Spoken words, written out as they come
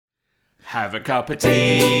Have a cup of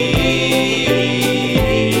tea.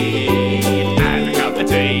 Have a cup of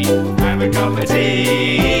tea. Have a cup of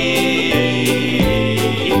tea.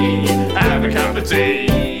 Have a cup of tea.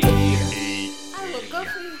 I will go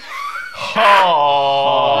for you. Hi.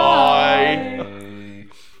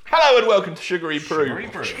 Hello and welcome to Sugary Brew. Sugary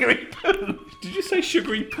Brew. Sugary Brew. Did you say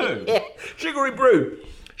sugary poo? Yeah. Sugary Brew.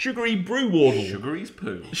 Sugary Brew Wardle. Sugary's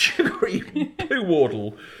poo. Sugary Poo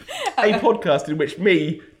Wardle. A podcast in which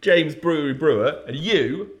me, James Brewery Brewer, and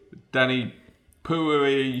you, Danny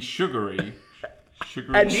Pooey Sugary.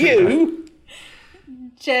 and you,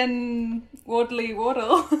 Jen Wardley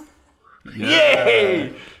Wardle.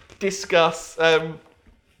 yay, discuss,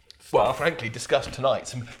 frankly, discuss tonight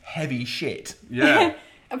some heavy shit. Yeah.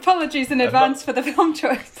 Apologies in advance for the film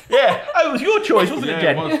choice. Yeah, oh, it was your choice, wasn't Yeah, it,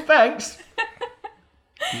 Jen? it was. Thanks.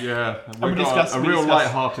 Yeah. we We've discuss- got a we real discuss-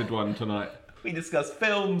 light-hearted one tonight. We discuss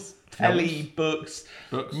films, telly, books,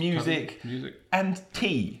 Books, music, music, and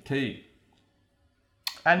tea. tea.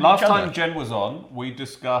 And Last each other. time Jen was on, we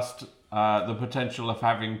discussed the potential of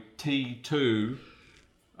having T2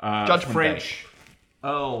 Judgment French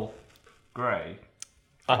Earl Grey.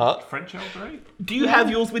 French Earl Grey? Do you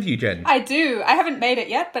have yours with you, Jen? I do. I haven't made it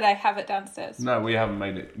yet, but I have it downstairs. No, we haven't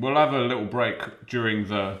made it. We'll have a little break during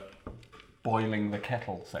the boiling the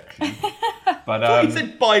kettle section. But You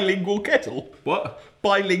said bilingual kettle. what?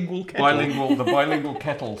 Bilingual kettle. The bilingual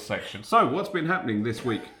kettle section. So, what's been happening this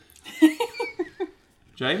week?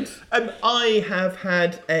 James? I have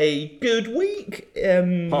had a good week.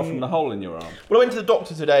 Apart from the hole in your arm. Well, I went to the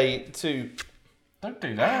doctor today to... Don't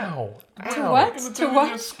do that. Ow. To what? What are you To gonna do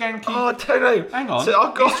what? with your skanky... Oh, I don't know. Hang on. So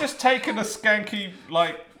I've got... He's just taken a skanky,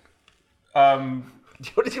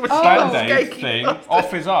 What did you band-aid skanky thing bastard?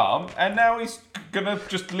 off his arm, and now he's gonna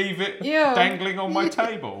just leave it Ew. dangling on my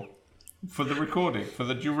table for the recording, for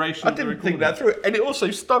the duration I of the didn't recording. think that through. And it also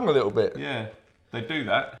stung a little bit. Yeah, they do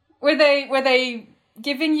that. Were they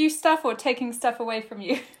giving you stuff or taking stuff away from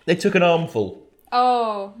you? They took an armful.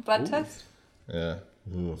 Oh, blood test? Yeah.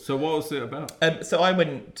 So what was it about? So I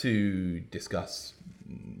went to discuss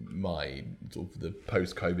my sort of the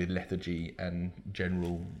post-COVID lethargy and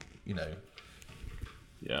general,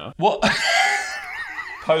 Yeah. What?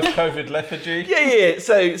 Post-COVID lethargy? Yeah.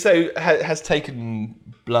 So has taken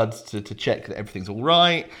blood to check that everything's all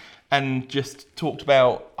right, and just talked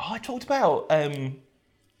about. I talked about a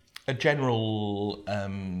general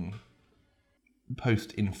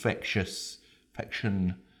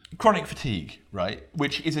post-infection chronic fatigue, right?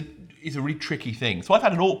 Which is a really tricky thing. So I've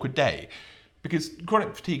had an awkward day because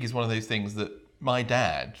chronic fatigue is one of those things that my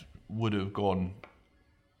dad would have gone,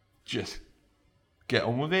 just get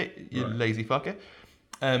on with it, you lazy fucker.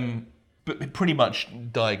 But pretty much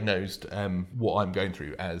diagnosed what I'm going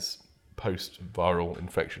through as post-viral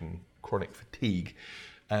infection chronic fatigue.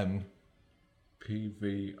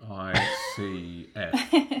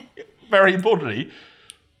 PVICF. Very importantly,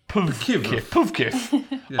 Puvkif.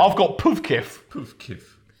 I've got Puvkif. Puvkif.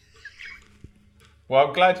 Well,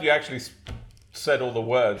 I'm glad you actually said all the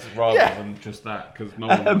words rather than just that, because no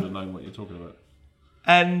one would have known what you're talking about.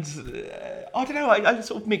 And I don't know, I have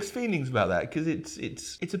sort of mixed feelings about that because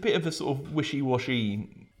it's a bit of a sort of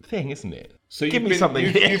wishy-washy thing, isn't it? So Give me something.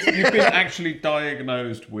 You've been actually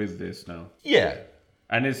diagnosed with this now. Yeah.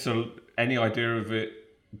 And is there any idea of it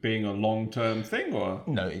being a long-term thing, or?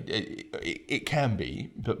 No, it can be,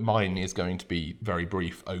 but mine is going to be very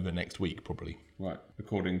brief over next week, probably. Right,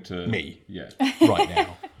 according to... Me. Yeah. Right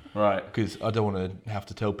now. Right. Because I don't want to have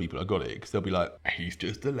to tell people I got it, because they'll be like, he's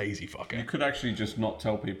just a lazy fucker. You could actually just not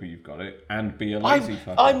tell people you've got it and be a lazy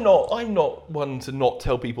fucker. I'm not one to not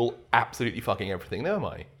tell people absolutely fucking everything, am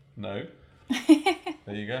I? No.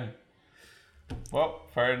 There you go. Well,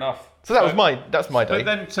 fair enough. So that's my day. But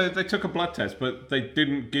then, so they took a blood test, but they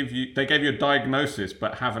didn't give you. They gave you a diagnosis,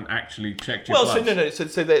 but haven't actually checked your blood.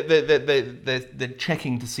 So they're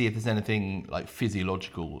checking to see if there's anything like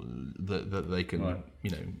physiological that they can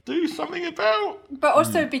do something about. But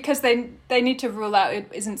also because they need to rule out it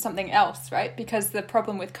isn't something else, right? Because the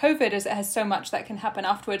problem with COVID is it has so much that can happen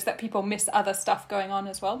afterwards that people miss other stuff going on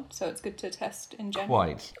as well. So it's good to test in general.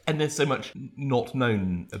 Quite. And there's so much not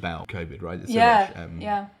known about COVID, right? There's so Yeah, much,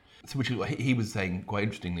 yeah. So which is what he was saying quite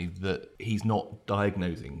interestingly, that he's not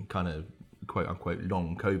diagnosing kind of quote unquote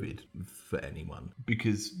long COVID for anyone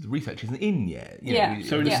because the research isn't in yet.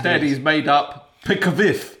 So instead, he's made up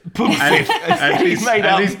Picavif. And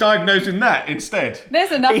he's diagnosing that instead.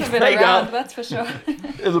 There's enough He's of it made around, up. that's for sure.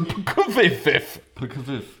 There's a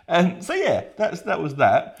Picavif. And so that was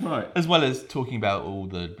that. Right. As well as talking about all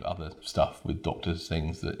the other stuff with doctors,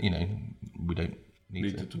 things that we don't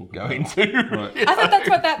need to talk go about. into. Right. I thought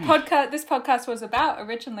that's what this podcast was about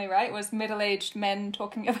originally, right? Was middle-aged men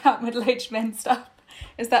talking about middle-aged men stuff.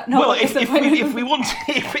 Is that not? Well, what if this appointment we want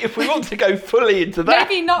to go fully into that,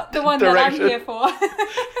 maybe not the one direction. that I'm here for.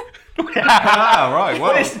 Right.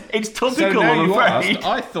 Well, it's so topical. now I'm you afraid. asked.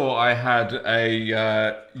 I thought I had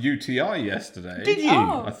a UTI yesterday. Did you?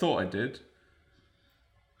 Oh. I thought I did.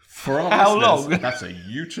 For our How listeners, long? That's a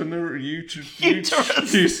uterus. You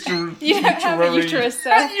don't have a uterus, so.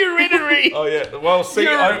 Urinary. Oh yeah. Well, see,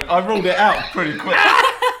 I ruled it out pretty quick.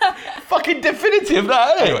 Fucking definitive,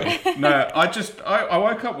 that anyway. No, I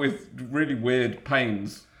woke up with really weird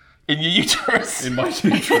pains In your uterus. in my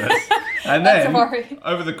uterus, and That's a then worry.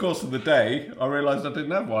 over the course of the day, I realised I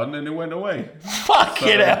didn't have one, and it went away.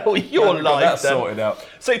 Fucking hell, your Got life. that Dan. sorted out.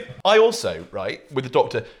 So I also, right, with the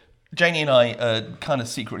doctor, Janie and I are kind of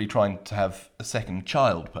secretly trying to have a second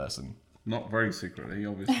child person. Not very secretly,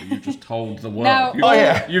 obviously. You just told the world. Now, You've, Oh,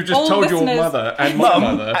 yeah. you've just all told your listeners- mother and my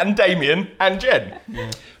Mum mother. and Damien and Jen.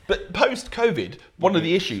 But post-COVID, one of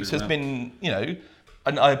the issues has yeah. been,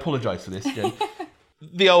 and I apologise for this, Jen,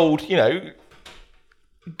 the old,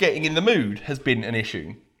 getting in the mood has been an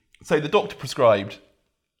issue. So the doctor prescribed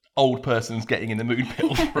old person's getting in the mood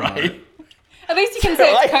pills, right? At least you can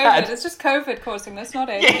say it's I COVID. had- It's just COVID causing this, not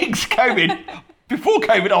AIDS. Yeah, it's COVID. Before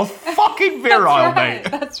COVID, I was fucking virile, That's right.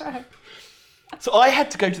 mate. That's right. So I had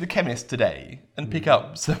to go to the chemist today and pick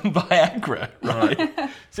up some Viagra, right?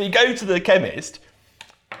 So you go to the chemist,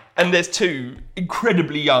 and there's two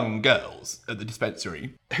incredibly young girls at the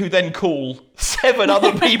dispensary who then call 7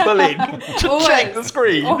 other people in to Always. check the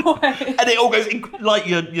screen. Always. And it all goes like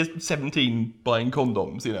you're 17 buying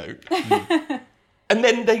condoms, And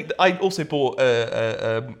then I also bought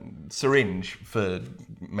a syringe for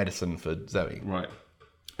medicine for Zoe. Right.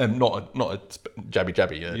 Not a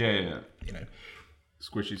jabby. Yeah.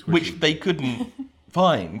 Squishy. Which they couldn't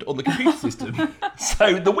find on the computer system.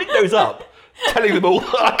 So the window's up, telling them all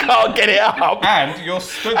I can't get it up. And you're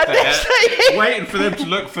stood And there they're saying- waiting for them to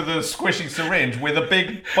look for the squishy syringe with a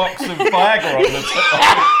big box of Viagra on the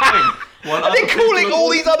thing. And they're calling all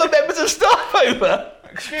these other members of staff over.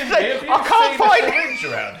 Excuse me, Say, have you I can't seen find a it. syringe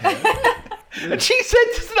around here? And she said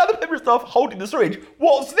to another member of staff holding the syringe,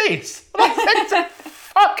 "What's this?" And I said, "It's a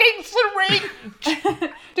fucking syringe."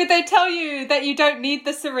 Did they tell you that you don't need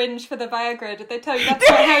the syringe for the Viagra? Did they tell you that's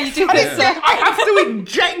not how you do this? I have to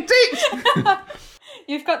inject it.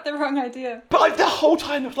 You've got the wrong idea. But the whole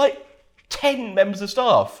time, it was like 10 members of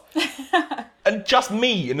staff. And just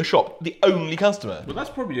me in the shop, the only customer. Well, that's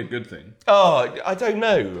probably a good thing. Oh, I don't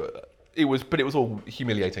know. It was all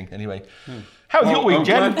humiliating anyway. How's your week, I'm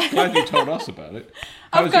Jen? glad you told us about it.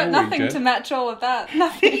 How I've was got your nothing week, to Jen? match all of that.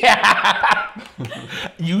 Nothing.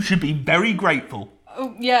 You should be very grateful.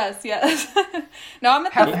 Oh, yes. No, I'm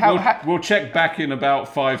at the... We'll check back in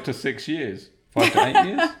about 5 to 6 years. 5 to 8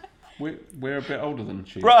 years? We're a bit older than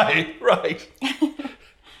she is. Right.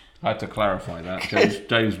 I had to clarify that.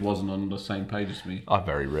 James wasn't on the same page as me. I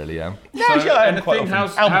very rarely am. So, I am quite anything,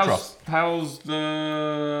 often. how's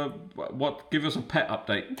the... Give us a pet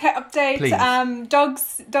update. Pet update. Please.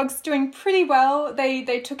 Dog's doing pretty well.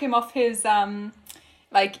 They took him off his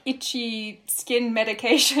itchy skin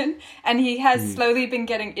medication, and he has slowly been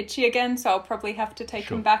getting itchy again. So I'll probably have to take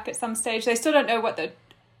him back at some stage. They still don't know what the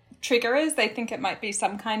trigger is. They think it might be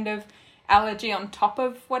some kind of allergy on top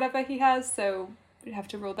of whatever he has. So we have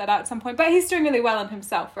to rule that out at some point. But he's doing really well on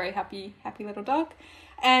himself. Very happy little dog.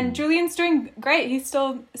 And Julian's doing great. He's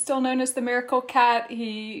still known as the miracle cat.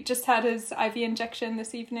 He just had his IV injection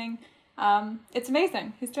this evening. It's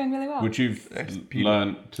amazing. He's doing really well. Which you've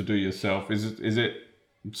learned to do yourself. Is it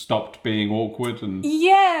stopped being awkward? And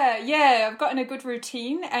Yeah. I've gotten a good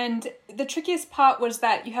routine. And the trickiest part was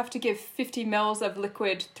that you have to give 50 mils of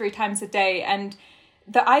liquid 3 times a day. And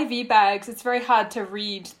the IV bags, it's very hard to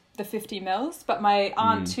read the 50 mils. But my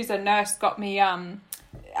aunt, who's a nurse, got me...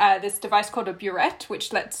 this device called a burette,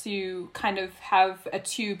 which lets you kind of have a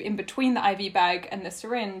tube in between the IV bag and the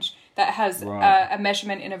syringe that has a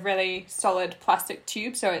measurement in a really solid plastic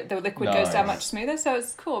tube, so the liquid goes down much smoother. So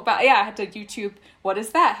it's cool. But yeah, I had to YouTube, what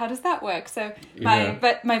is that? How does that work? So my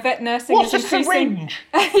vet nursing What's is a increasing. syringe?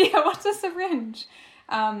 Yeah, what's a syringe?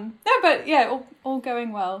 But yeah, all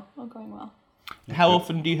going well. All going well. How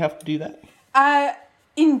often do you have to do that?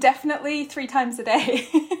 Indefinitely 3 times a day.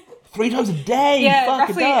 3 times a day? Yeah, Fuck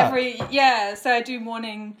roughly it up. every... Yeah, so I do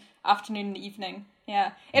morning, afternoon and evening.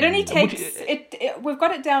 Yeah, it only takes we've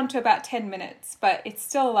got it down to about 10 minutes, but it's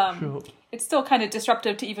still it's still kind of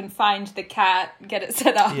disruptive to even find the cat, get it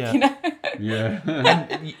set up, you know. Yeah.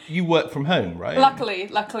 And you work from home, right? Luckily,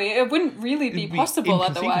 it wouldn't really be possible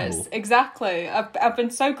otherwise. Exactly. I've been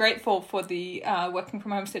so grateful for the working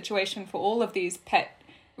from home situation for all of these pet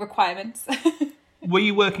requirements. Were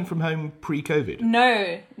you working from home pre-COVID?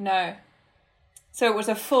 No. So it was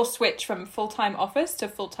a full switch from full-time office to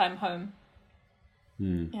full-time home.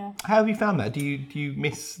 Yeah. How have you found that? Do you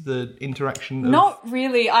miss the interaction? Not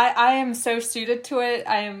really. I am so suited to it.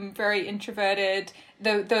 I am very introverted.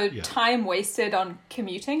 The time wasted on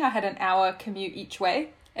commuting, I had an hour commute each way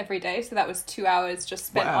every day. So that was 2 hours just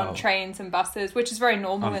spent on trains and buses, which is very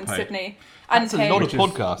normal in Sydney. That's a lot of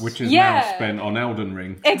podcasts. Which is now spent on Elden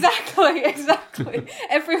Ring. Exactly.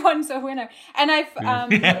 Everyone's a winner. And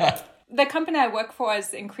I've... The company I work for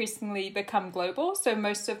has increasingly become global, so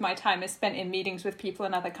most of my time is spent in meetings with people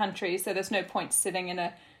in other countries, so there's no point sitting in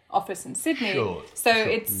an office in Sydney.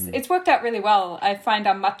 It's worked out really well. I find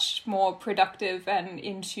I'm much more productive and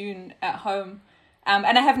in tune at home. And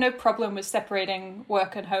I have no problem with separating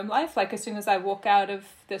work and home life. Like, as soon as I walk out of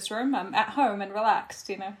this room, I'm at home and relaxed,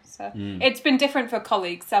 you know. So it's been different for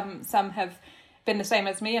colleagues. Some have been the same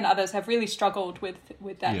as me, and others have really struggled with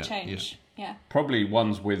that change. Yeah. Probably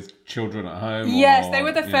ones with children at home. Yes, they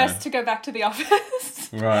were the first to go back to the office.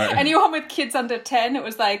 Right. Anyone with kids under 10, it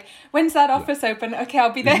was like, when's that office open? Okay, I'll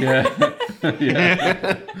be there.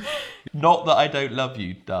 Yeah. Not that I don't love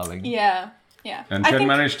you, darling. Yeah. And Jen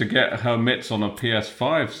managed to get her mitts on a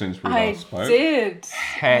PS5 since we last spoke. I did.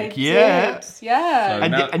 Heck yeah.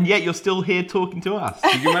 Yeah. And yet you're still here talking to us.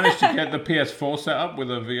 Did you manage to get the PS4 set up with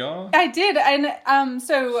a VR? I did. And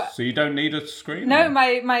so you don't need a screen? No,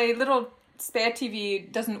 my little spare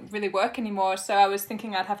TV doesn't really work anymore, so I was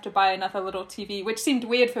thinking I'd have to buy another little TV, which seemed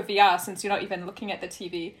weird for VR since you're not even looking at the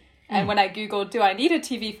TV. And when I Googled, do I need a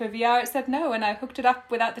TV for VR? It said no, and I hooked it up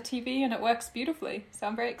without the TV, and it works beautifully. So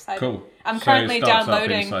I'm very excited. Cool. I'm currently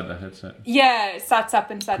downloading. Up inside the headset. Yeah, it starts up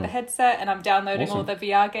inside the headset, and I'm downloading all the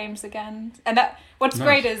VR games again. And what's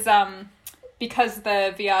great is because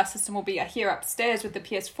the VR system will be here upstairs with the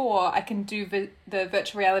PS4, I can do the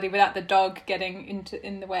virtual reality without the dog getting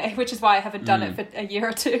in the way, which is why I haven't done it for a year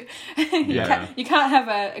or two. You can't have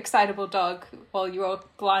an excitable dog while you're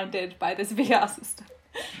blinded by this VR system.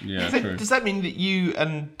 Yeah, true. Does that mean that you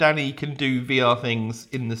and Danny can do VR things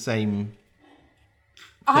in the same?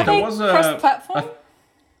 Are they cross-platform?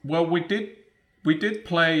 Well, we did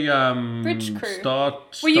play Bridge Crew. Star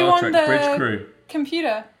Were you Trek on the Bridge Crew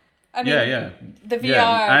computer? I mean, the VR.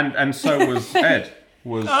 Yeah, and so was Ed.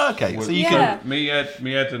 Okay, so you can me,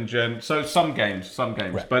 Ed, and Jen. So some games,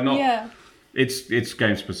 right. but not. Yeah. It's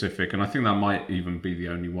game specific, and I think that might even be the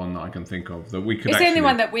only one that I can think of that we could. It's the only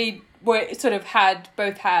one that we both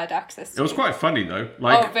had access to. It was quite funny though,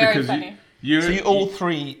 very funny. So you all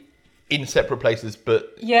three in separate places,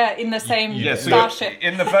 but in the same starship.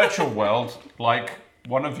 In the virtual world, like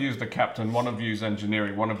one of you's the captain, one of you's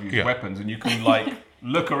engineering, one of you's weapons, and you can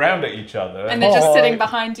look around at each other, and they're just sitting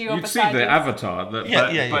behind you or you'd beside see the you. Avatar,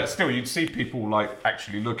 but still, you'd see people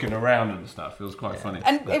actually looking around and stuff. It was quite funny,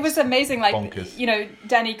 and it was amazing. Bonkers. You know,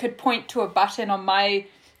 Danny could point to a button on my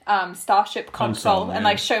Starship console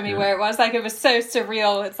and show me where it was. It was so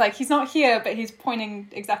surreal. It's like he's not here, but he's pointing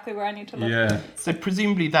exactly where I need to look. Yeah. So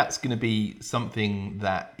presumably that's going to be something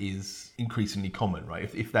that is increasingly common, right?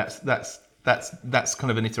 If that's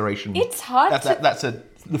kind of an iteration. It's hard. That's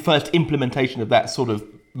the first implementation of that sort of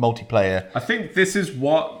multiplayer. I think this is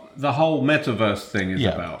what the whole metaverse thing is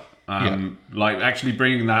about. Actually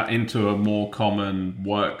bringing that into a more common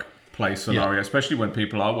workplace scenario, especially when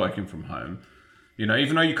people are working from home. You know,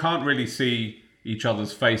 even though you can't really see each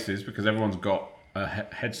other's faces because everyone's got a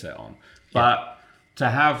headset on, but to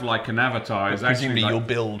have an avatar is presumably actually you'll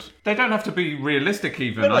build. They don't have to be realistic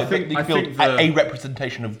even. I think a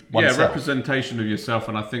representation of oneself. Yeah, representation of yourself,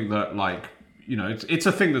 and I think that it's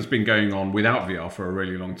a thing that's been going on without VR for a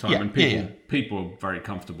really long time, and people are very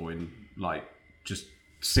comfortable in just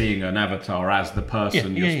seeing an avatar as the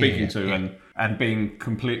person you're speaking to and being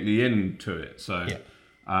completely into it. So.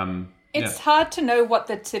 It's hard to know what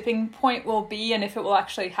the tipping point will be and if it will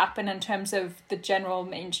actually happen in terms of the general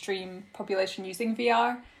mainstream population using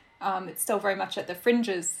VR. It's still very much at the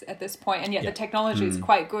fringes at this point, and yet the technology is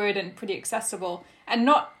quite good and pretty accessible and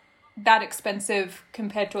not that expensive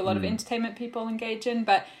compared to a lot of entertainment people engage in.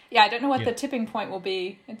 But I don't know what the tipping point will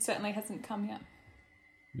be. It certainly hasn't come yet.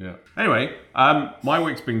 Yeah. Anyway, my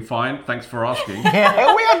week's been fine. Thanks for asking.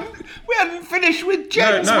 we hadn't finished with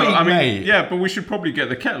Jen's week, mate. Yeah, but we should probably get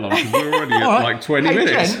the kettle on because we're already at 20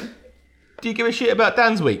 minutes. Jen, Do you give a shit about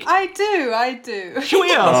Dan's week? I do. Shall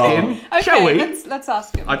we ask him? Okay, Shall we? let's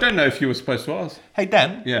ask him. I don't know if you were supposed to ask. Hey,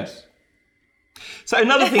 Dan. Yes. So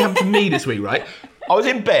another thing happened to me this week, right? I was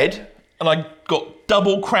in bed and I got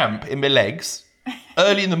double cramp in my legs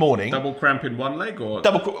early in the morning. Double cramp in one leg or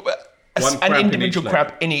An individual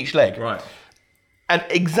cramp in each leg. Right. And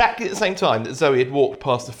exactly at the same time that Zoe had walked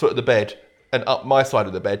past the foot of the bed and up my side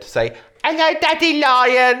of the bed to say, "Hello, Daddy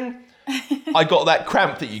Lion," I got that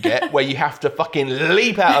cramp that you get where you have to fucking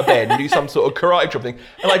leap out of bed and do some sort of karate chop thing.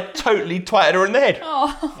 And I totally twatted her in the head.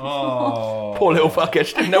 Oh. Poor little fucker.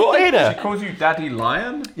 She didn't know what hit her. She calls you Daddy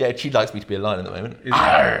Lion? Yeah, she likes me to be a lion at the moment.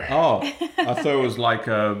 I thought it was like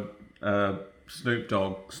a Snoop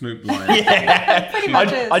Lion.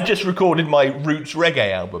 I just recorded my Roots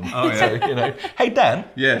reggae album. Oh, yeah. So, you know. Hey, Dan.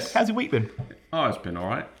 Yes. How's your week been? Oh, it's been all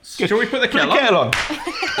right. Shall we put the kettle on? on?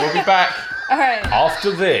 We'll be back All right.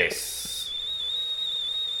 after this.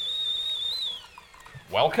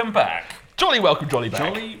 Welcome back. Jolly welcome, Jolly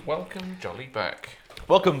back. Jolly welcome, jolly back.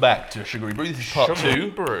 Welcome back to Sugary Brew. This is part Sugar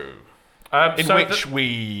 2, brew. in So which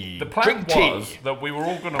we the plan drink tea. was that we were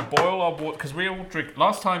all going to boil our water because we all drink.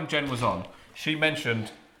 Last time Jen was on, she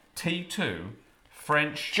mentioned T2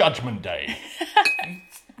 French. Judgment Day.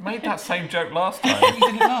 Made that same joke last time. You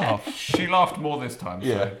didn't laugh. She laughed more this time.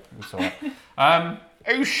 Yeah. So it's all right.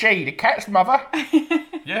 Who's she? The cat's mother?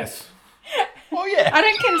 Yes. Oh, yeah. I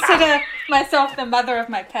don't consider myself the mother of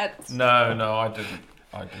my pets. No, I didn't.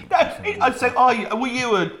 I'd say, were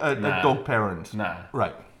you a dog parent? Nah.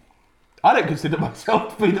 Right. I don't consider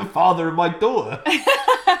myself to be the father of my daughter.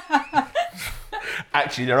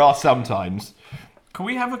 Actually, there are some times. Can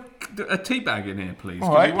we have a tea bag in here, please?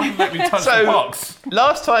 All right. You wouldn't let me touch So- the box.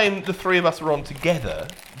 Last time the three of us were on together,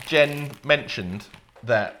 Jen mentioned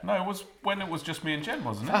that... No, it was when it was just me and Jen,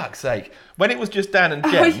 wasn't it? Fuck's sake. When it was just Dan and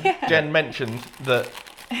Jen, yeah. Jen mentioned that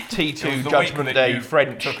It was T2 the week Judgment that Day you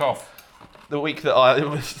French... took off. The week that I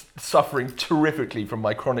was suffering terrifically from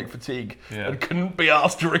my chronic fatigue and couldn't be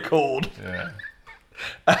asked to record. Yeah.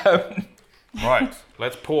 Right.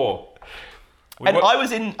 Let's pour. I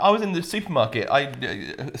was in the supermarket. I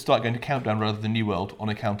started going to Countdown rather than New World on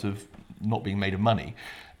account of not being made of money,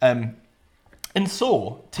 and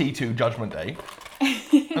saw T2 Judgment Day,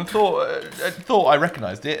 and thought I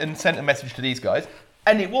recognised it and sent a message to these guys,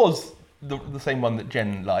 and it was the same one that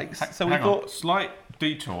Jen likes. So we Hang thought, on. Slight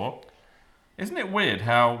detour. Isn't it weird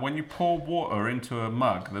how when you pour water into a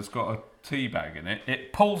mug that's got a tea bag in it,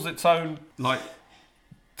 it pulls its own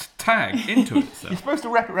tag into you're itself? supposed to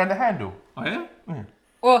wrap it around the handle Oh yeah?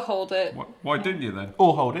 Or hold it. Why didn't you then?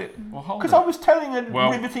 or hold it, Well, hold because it. I was telling a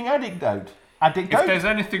Well, riveting anecdote. If there's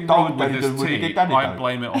anything wrong with this tea, I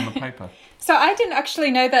blame it on the paper. So I didn't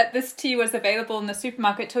actually know that this tea was available in the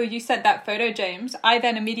supermarket till you sent that photo, James. I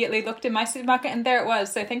then immediately looked in my supermarket and there it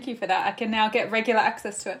was. So thank you for that. I can now get regular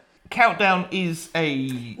access to it. Countdown is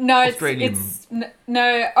a No, Australian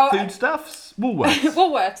no. Oh, foodstuffs. Woolworths.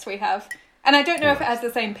 Woolworths we have, and I don't know if it has the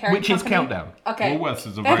same parent. Which is company. Countdown. Okay. Woolworths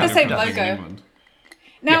is a They have very the same different thing in logo. England.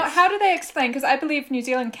 Now, Yes. how do they explain? Because I believe New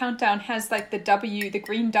Zealand Countdown has the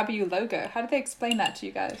green W logo. How do they explain that to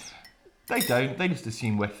you guys? They don't. They just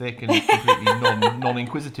assume we're thick and completely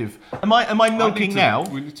non-inquisitive. Am I milking now?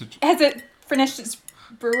 We need to. Has it finished its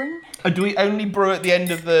brewing? Or do we only brew at the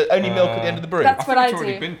end of the milk at the end of the brew? That's what I I think it's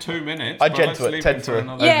already do. been 2 minutes. I but tend let's to leave tend it for to-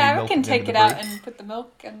 another- Only Yeah, I milk can at the end take of it the out brew. and put the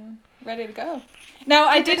milk and ready to go. Now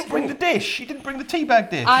I You did didn't bring the dish. You didn't bring the tea bag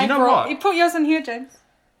dish. I You know brought. what? You put yours in here, James.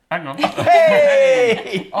 Hang on.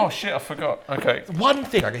 Hey! Oh shit! I forgot. Okay. One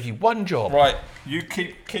thing. I gave you one job. Right. You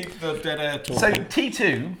keep the dead air talking. So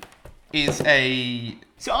T2 is a.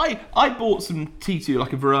 So I bought some T2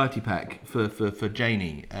 like a variety pack for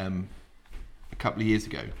Janie a couple of years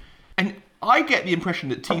ago, and I get the impression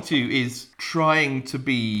that T2 is trying to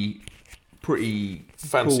be pretty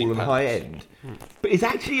Fancy cool and pants. high end, but it's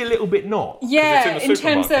actually a little bit not. Yeah, in the in terms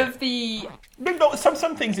supermarket. of the. No, not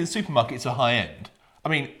some things in supermarkets are high end. I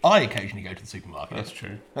mean, I occasionally go to the supermarket. That's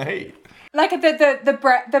true. Hey. Like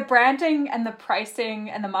the branding and the pricing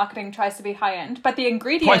and the marketing tries to be high end, but the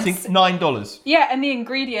ingredients. Pricing $9. Yeah, and the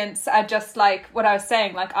ingredients are just like what I was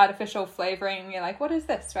saying, like artificial flavoring. You're like, what is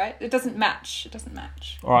this, right? It doesn't match. It doesn't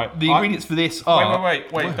match. All right. The ingredients for this are.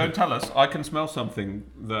 Wait! Don't tell us. I can smell something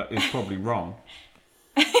that is probably wrong.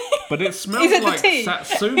 But it smells Is it the like tea?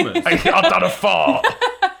 Satsumas. I've done a fart.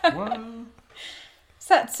 Well,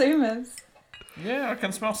 Satsumas. yeah, I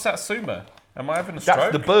can smell Satsuma. Am I having a stroke?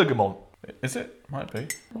 That's the bergamot. Is it? Might be.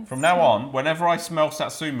 From now on, whenever I smell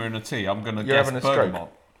Satsuma in a tea, I'm going to You're guess having a bergamot.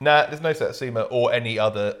 stroke. Nah, there's no satsuma or any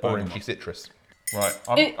other orangey citrus. Right.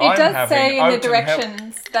 It does say in the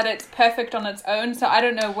directions that it's perfect on its own, so I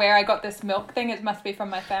don't know where I got this milk thing. It must be from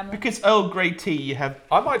my family. Because Earl Grey tea, you have...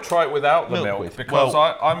 I might try it without the Milk milk with. because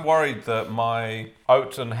Well- I'm worried that my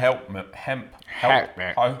oat and hemp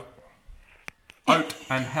oat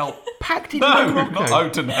and help. Packed in No, Morocco. not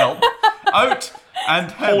oat and help. Oat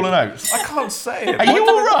and hemp. Hall and Oates. I can't say it. Are you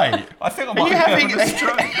all right? I think I Are might you be having- having a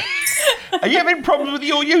stroke. Are you having problems with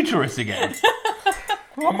your uterus again?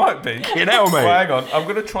 I might be. You know, mate. Well, hang on. I'm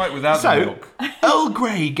going to try it without the So, milk. Earl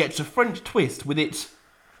Grey gets a French twist with its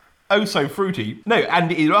so fruity. No,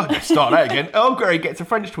 and start that again. Earl Grey gets a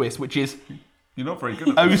French twist, which is You're not very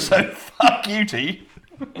good at this. so fuck you tea.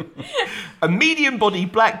 A medium body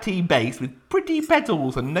black tea base with pretty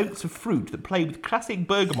petals and notes of fruit that play with classic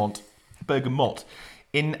bergamot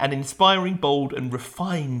in an inspiring, bold and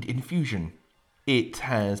refined infusion. It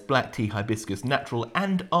has black tea, hibiscus, natural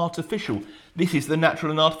and artificial. This is the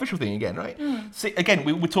natural and artificial thing again, right? See, again,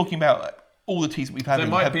 we're talking about all the teas that we've had. There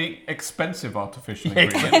might be expensive artificial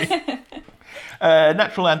ingredients.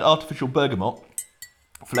 Natural and artificial bergamot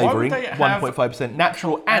flavouring, Why would they have 1.5%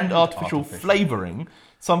 natural and artificial flavouring,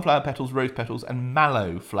 sunflower petals, rose petals, and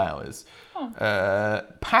mallow flowers.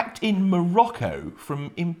 Packed in Morocco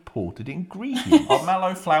from imported ingredients. Are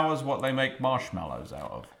mallow flowers what they make marshmallows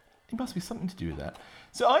out of? It must be something to do with that.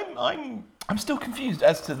 So I'm still confused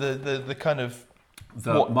as to the kind of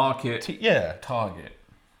Market target.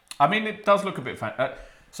 I mean, it does look a bit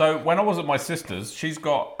so when I was at my sister's, she's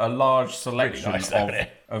got a large selection nice, isn't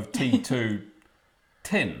it? of T2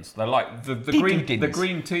 tins. They're like the T2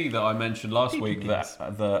 green tea that I mentioned last week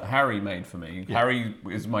that Harry made for me. Yeah. Harry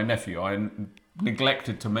is my nephew. I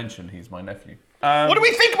neglected to mention he's my nephew. What do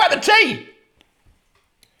we think about the tea?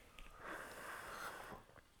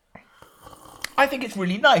 I think it's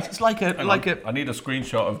really nice. It's like a I need a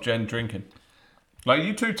screenshot of Jen drinking. Like,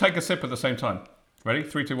 you two take a sip at the same time. Ready?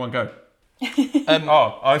 3, 2, 1, go.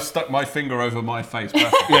 I stuck my finger over my face.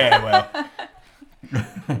 Yeah, well.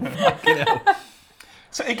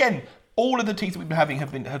 So again, all of the teas that we've been having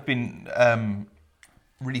have been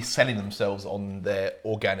really selling themselves on their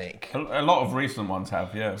organic. A lot of recent ones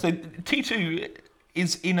have, yeah. So T2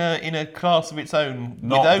 is in a class of its own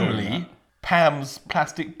Not with doing only that. Pam's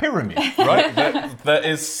plastic pyramid. Right?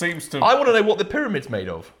 That seems to. I want to know what the pyramid's made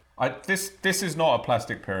of. This is not a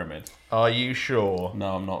plastic pyramid. Are you sure?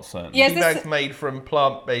 No, I'm not certain. Yeah. Tea bags made from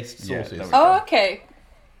plant-based Yeah, sources. there we go. Oh, okay.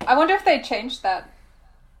 I wonder if they changed that.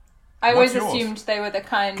 I What's always yours? assumed they were the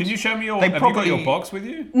kind. Can you show me your? They Have you got probably- your box with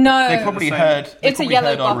you? No. They probably same- heard. They It's a probably yellow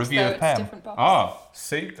heard our box review though. of It's Pam. different box. Ah,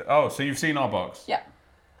 see. Oh, so you've seen our box? Yeah.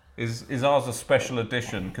 Is ours a special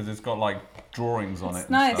edition because it's got like drawings on it? It's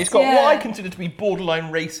and nice. stuff? It's got Yeah. what I consider to be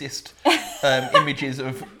borderline racist images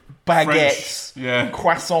of baguettes, French, yeah.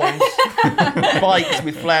 croissants, bikes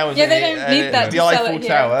with flowers. Yeah, in they it, don't need that the to sell Eiffel it here.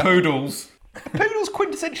 Tower. Poodles. Poodles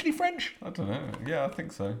quintessentially French. I don't know. Yeah, I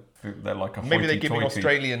think so. They're like a Maybe they're giving hoity-toity.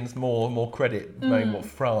 Australians more credit knowing what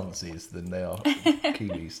France is than they are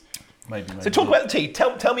Kiwis. Maybe. So talk about the tea.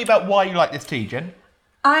 Tell me about why you like this tea, Jen.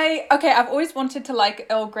 I've always wanted to like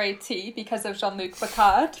Earl Grey tea because of Jean-Luc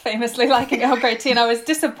Picard famously liking Earl Grey tea, and I was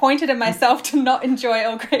disappointed in myself to not enjoy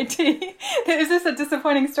Earl Grey tea. Is this a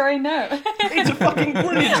disappointing story? No. It's a fucking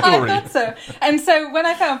brilliant I story. thought so. And so when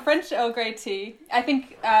I found French Earl Grey tea, I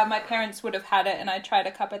think my parents would have had it, and I tried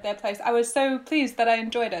a cup at their place. I was so pleased that I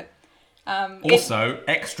enjoyed it. Also,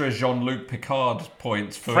 extra Jean-Luc Picard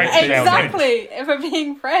points for French. being Exactly, for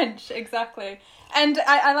being French, exactly. And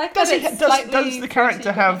I like that it's slightly does the character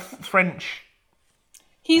fruity. have French?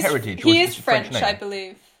 heritage, or He is is it a French French, name? I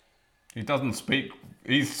believe. He doesn't speak.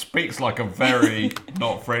 He speaks like a very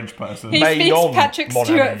not French person. He Made speaks on Patrick mon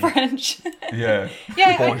Stewart ami. French. Yeah. Yeah,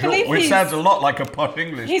 I Bonjour. believe Which he's, sounds a lot like a posh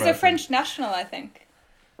English he's a person. French national, I think.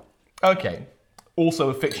 Okay. Also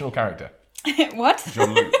a fictional character. What?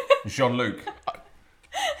 Jean-Luc. Jean-Luc.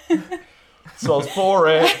 So I was for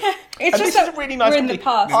it. It's And just this is that a really nice we're in the tea.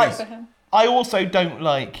 past I- for him. I also don't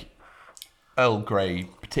like Earl Grey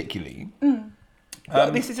particularly.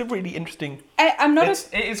 But this is a really interesting. I'm not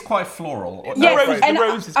It is quite floral. Yes, rose- and the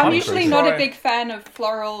rose is I'm quite usually fruity. not a Sorry. big fan of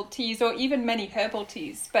floral teas or even many herbal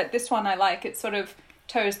teas, but this one I like. It sort of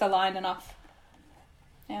toes the line enough.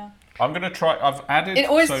 Yeah. I'm going to try. I've added. It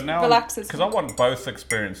always so now relaxes because me. I want both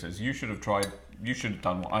experiences. You should have tried. You should have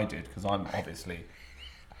done what I did because I'm obviously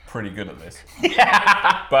pretty good at this.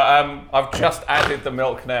 But I've just added the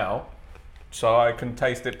milk now, so I can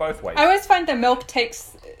taste it both ways. I always find the milk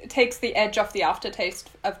takes the edge off the aftertaste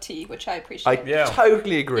of tea, which I I appreciate. Yeah.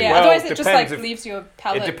 totally agree. Yeah, Well, otherwise it just like depends if- leaves your It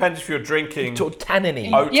palate. depends if you're drinking Sort of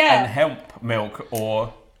tanniny. oat Yeah. and hemp milk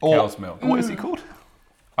or Or- cow's milk. What is it called?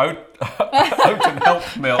 Oat and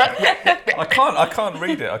hemp milk. I can't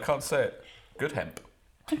read it. I can't say it. Good hemp.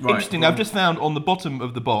 Right. Interesting. I've just found on the bottom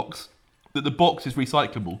of the box that the box is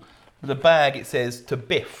recyclable. But the bag, it says to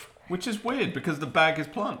Biff. Which is weird because the bag is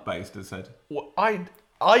plant-based, it said. Well,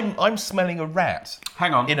 I'm smelling a rat.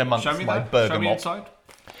 Hang on. In amongst Show me my that. bergamot. Show me inside.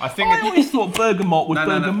 I think I always thought bergamot was No.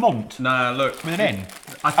 bergamot. No, look. With an N.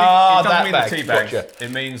 I think Ah, it doesn't that mean bag. the tea bag. Gotcha.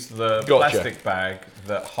 It means the Gotcha. plastic bag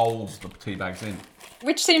that holds the tea bags in.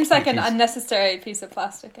 Which seems like an unnecessary piece of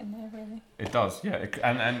plastic in there, really. It does, yeah.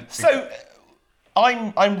 So,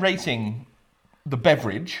 I'm rating the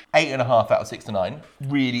beverage 8.5 out of 6 to 9.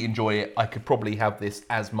 Really enjoy it. I could probably have this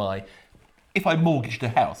as my... If I mortgaged a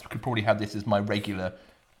house, I could probably have this as my regular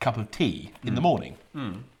cup of tea in the morning.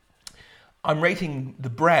 I'm rating the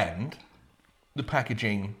brand, the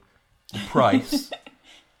packaging, the price,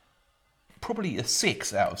 probably a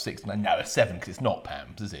 6 out of 6 to 9. No, a 7 because it's not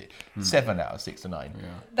Pam's, is it? 7 out of 6 to 9. Yeah.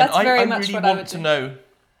 That's and very I much really what I want would to do. know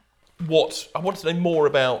I want to know more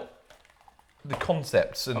about the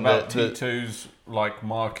concepts and about the T2's like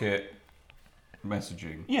market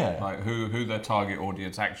messaging. Yeah. Like who their target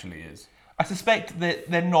audience actually is. I suspect that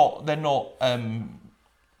they're not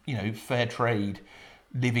fair trade,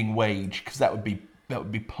 living wage, because that would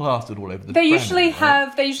be plastered all over the. They branding, usually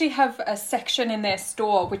have a section in their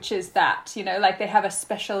store which is that, like they have a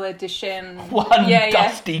special edition One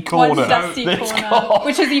dusty corner. One dusty That's corner, got-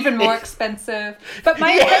 which is even more expensive. But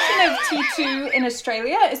my impression of T2 in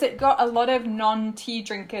Australia is it got a lot of non-tea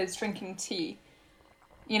drinkers drinking tea.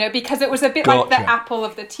 Because it was a bit like the Gotcha. Apple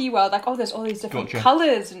of the tea world, like, there's all these different Gotcha.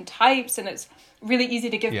 colours and types, and it's really easy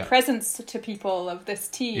to give Yeah. presents to people of this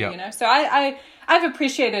tea, Yeah. So I've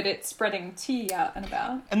appreciated it spreading tea out and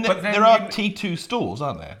about. And But then there are you- T2 stores,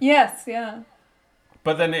 aren't there? Yes, yeah.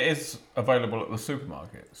 But then it is available at the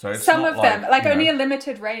supermarket. So it's Some not of them, like you only know- a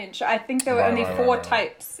limited range. I think there were Right, only right, 4 right.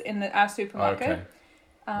 types in our supermarket. Okay.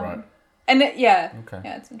 Right. And Okay. yeah,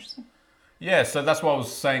 it's interesting. Yeah, so that's what I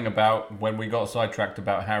was saying about when we got sidetracked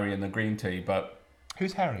about Harry and the green tea, but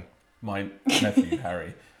Who's Harry? my nephew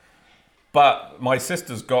Harry. But my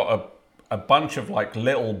sister's got a bunch of like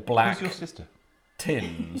little black Who's your sister?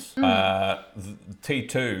 tins,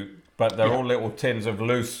 T2, but they're all little tins of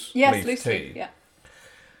loose Yes, leaf loose tea. leaf, yeah.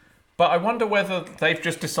 But I wonder whether they've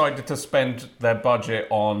just decided to spend their budget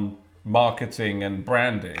on marketing and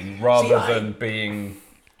branding rather than being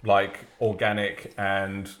like organic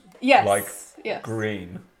and Yes, like yes.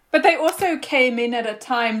 green. But they also came in at a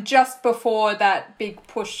time just before that big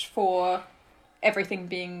push for everything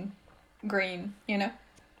being green, Yeah,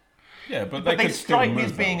 but But they they could still strike me move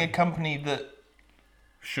as being that a way. company that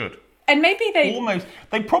should. And maybe they...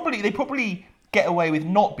 they probably get away with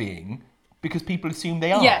not being because people assume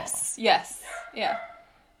they are. Yes, yeah.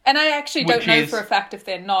 And I actually don't Which know is- for a fact if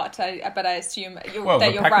they're not, but I assume Well, that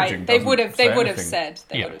the you're packaging right. They doesn't would have say anything. said.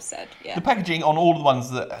 They Yeah. would have said, yeah. The packaging on all the ones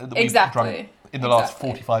that we've Exactly. drunk in the last Exactly.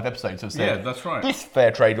 45 episodes have said, Yeah, that's right. this fair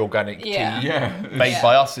trade organic Yeah. tea Yeah. made Yeah.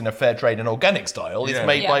 by us in a fair trade and organic style is Yeah.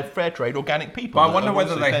 made Yeah. by fair trade organic people. But I that wonder are whether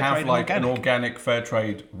also they fair have trade like an and organic fair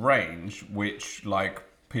trade range, which like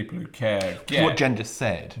people who care get. What Jen just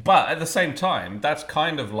said. But at the same time, that's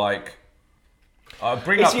kind of like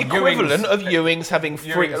bring It's up the equivalent Ewing's- of Ewing's having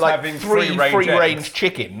having three free-range free-range eggs.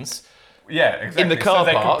 chickens. yeah, exactly. in the car so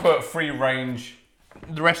they park. can put free range,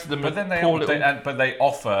 The rest of them but are then they poor little... but they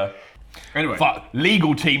offer anyway. Fuck,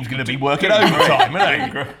 legal team's going to be working overtime,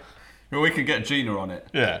 isn't it? Well, we can get Gina on it.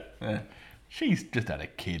 Yeah. Yeah. She's just had a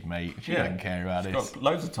kid, mate. She Yeah. doesn't care about this. Got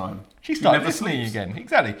loads of time. She started never listening sleeps. again.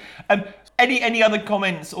 Exactly. Any other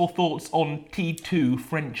comments or thoughts on T2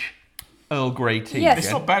 French Earl Grey tea? Yes. It's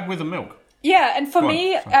Jen? not bad with the milk. Yeah, and for Go on,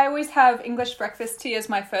 me, sorry. I always have English breakfast tea as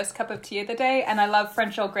my first cup of tea of the day, and I love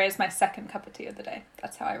French Earl Grey as my second cup of tea of the day.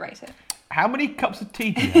 That's how I rate it. How many cups of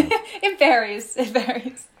tea do you have? It varies.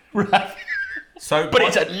 Right. So, But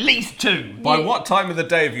it's at least 2. by Yeah. what time of the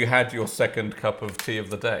day have you had your second cup of tea of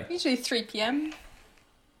the day? Usually 3 p.m.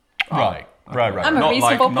 Right. I'm a Not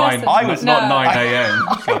reasonable like 9. person. I was not No. 9 a.m.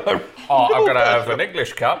 I'm going to have an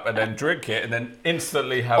English cup and then drink it and then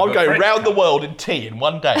instantly have. I'll a go French round the cup. world in tea in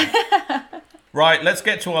one day. Right, let's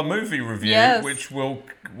get to our movie review, Yes. which we'll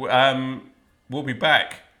be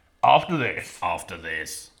back After this. after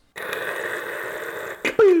this.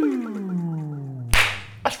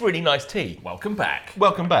 That's really nice tea. Welcome back.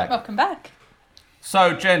 Welcome back. Welcome back.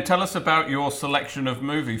 So, Jen, tell us about your selection of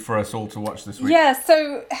movie for us all to watch this week. Yeah,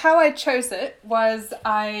 so how I chose it was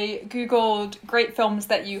I Googled great films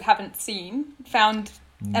that you haven't seen, found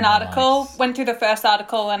an article, went through the first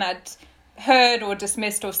article and I'd heard or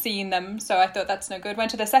dismissed or seen them, so I thought that's no good.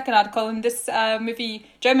 Went to the second article and this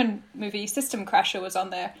German movie, System Crasher, was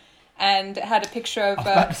on there. and it had a picture of. I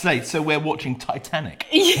was about to say, so we're watching Titanic.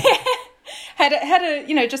 Yeah, had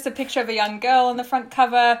a just a picture of a young girl on the front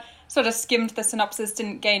cover. Sort of skimmed the synopsis,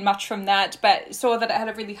 didn't gain much from that, but saw that it had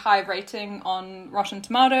a really high rating on Rotten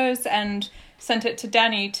Tomatoes and sent it to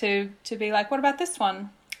Danny to be like, what about this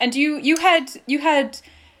one? And you had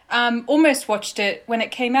almost watched it when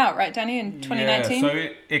it came out, right, Danny, in 2019? Yeah, so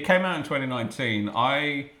it came out in 2019.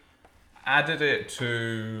 I added it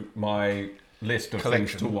to my list of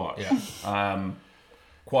things to watch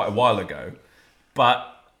quite a while ago, but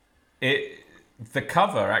the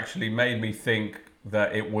cover actually made me think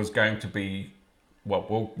that it was going to be,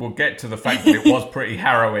 well, we'll get to the fact that it was pretty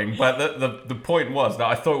harrowing, but the point was that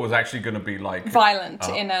I thought it was actually going to be like violent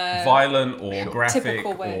in a violent or graphic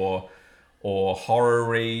typical way. or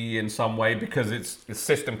horror-y in some way, because it's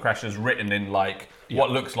System Crashers written in like what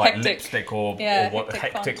looks like hectic. Lipstick or what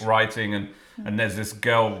hectic font. Writing, and there's this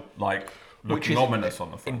girl like looking ominous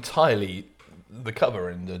on the front. Entirely, the cover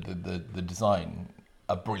and the design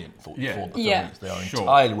are brilliant for the films. They are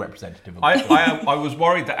entirely representative of the film. I was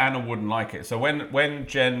worried that Anna wouldn't like it. So when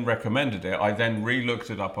Jen recommended it, I then re-looked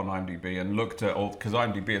it up on IMDb and looked at all, because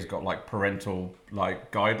IMDb has got like parental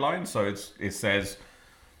like guidelines. So it says,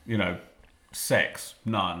 sex,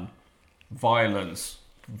 none, violence,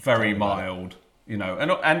 very mild,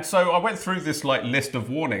 and so I went through this like list of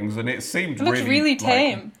warnings, and it seemed really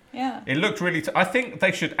tame. Yeah. It looked really... I think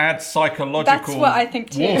they should add psychological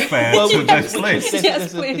warfare to this list.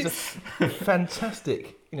 Yes, please. There's a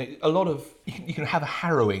fantastic... a lot of... You can have a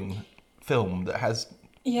harrowing film that has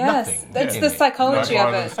nothing. That's the psychology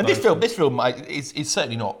of it. And this film is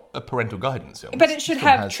certainly not a parental guidance film. But it should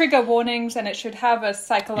have trigger warnings, and it should have a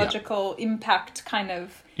psychological impact kind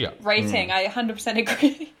of rating. I 100%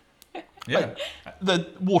 agree. Yeah. The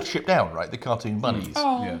Watership Down, right? The cartoon bunnies.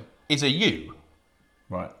 Is a U.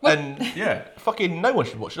 Right. And fucking no one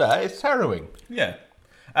should watch that. It's harrowing. Yeah.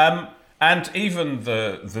 And even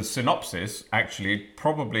the synopsis, actually,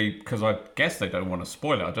 probably, because I guess they don't want to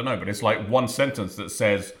spoil it, I don't know, but it's like one sentence that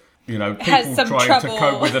says, people trying to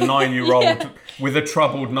cope with a 9-year-old, with a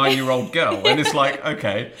troubled 9-year-old girl. And it's like,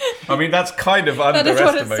 okay. I mean, that's kind of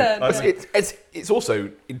underestimated. That is what it said. It's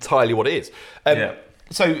also entirely what it is.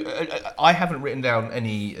 So I haven't written down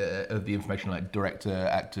any of the information like director,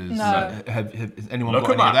 actors. No. Has anyone Look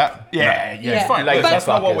got any of that? Yeah, it's fine. That's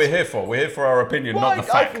not what we're here for. We're here for our opinion, not the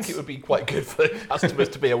facts. I think it would be quite good for customers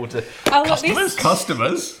to be able to...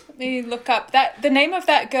 Customers? Let me look up the name of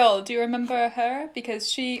that girl. Do you remember her?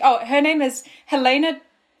 Because her name is Helena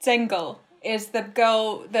Zengel. Is the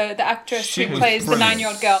girl, the actress who plays the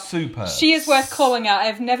 9-year-old girl. Super. She is worth calling out.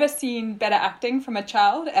 I've never seen better acting from a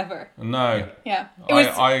child, ever. No. Yeah.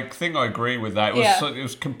 I think I agree with that. It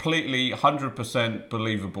was completely 100%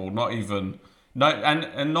 believable. Not even...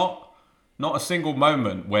 And not a single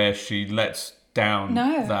moment where she lets down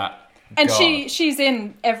that... And she's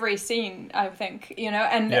in every scene, I think,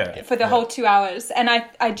 for the whole 2 hours. And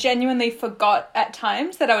I genuinely forgot at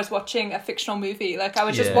times that I was watching a fictional movie. Like, I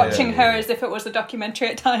was just watching her as if it was a documentary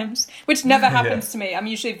at times, which never happens to me. I'm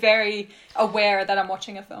usually very aware that I'm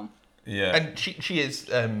watching a film. Yeah. And she is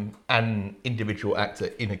an individual actor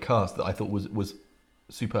in a cast that I thought was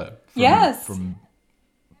superb. From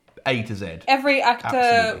A to Z. Every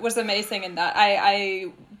actor was amazing in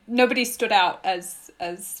that. Nobody stood out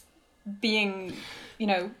as being,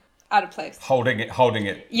 out of place. Holding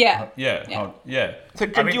it. Yeah. So,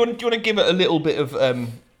 do you want to give it a little bit of a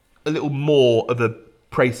little more of a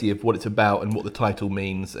précis of what it's about and what the title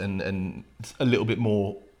means, and a little bit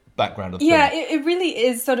more background of the film? Yeah, it really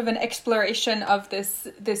is sort of an exploration of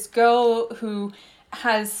this girl who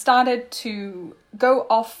has started to go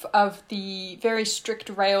off of the very strict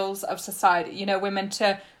rails of society. We're meant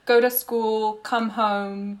to go to school, come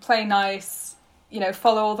home, play nice,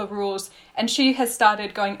 follow all the rules. And she has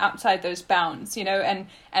started going outside those bounds,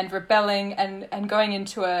 and rebelling and going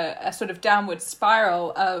into a sort of downward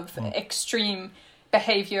spiral of extreme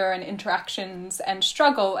behavior and interactions and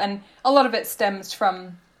struggle. And a lot of it stems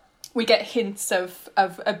from, we get hints of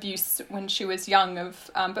abuse when she was young,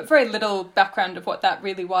 but very little background of what that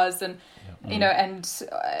really was. And,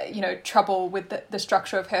 trouble with the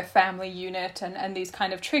structure of her family unit and these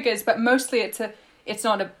kind of triggers. But mostly it's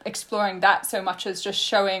not exploring that so much as just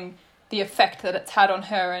showing the effect that it's had on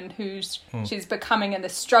her and who's she's becoming, in the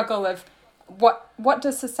struggle of what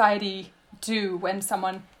does society do when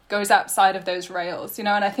someone goes outside of those rails, And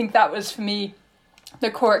I think that was, for me,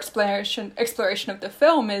 the core exploration of the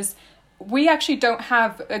film is we actually don't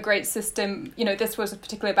have a great system. This was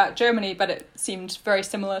particularly about Germany, but it seemed very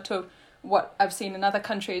similar to what I've seen in other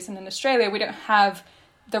countries and in Australia. We don't have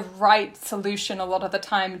the right solution a lot of the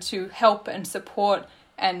time to help and support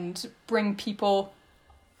and bring people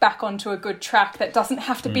back onto a good track that doesn't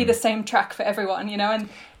have to be the same track for everyone, you know.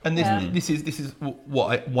 And this is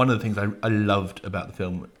what one of the things I loved about the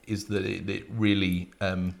film is that it really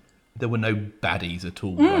there were no baddies at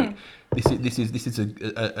all. Right? This is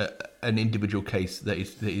an individual case that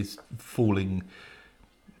is falling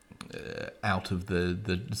out of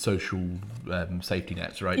the social safety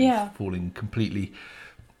nets, right? Yeah. Falling completely,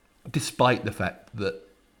 despite the fact that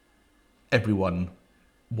everyone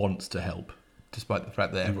wants to help. Despite the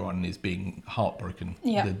fact that everyone is being heartbroken,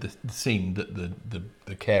 the scene that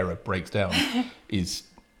the carer breaks down is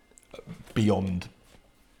beyond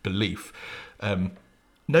belief.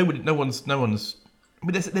 No one's. I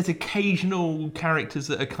mean, there's occasional characters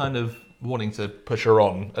that are kind of wanting to push her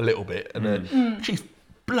on a little bit, and she's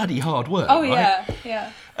bloody hard work. Oh right?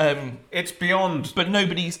 yeah. It's beyond. But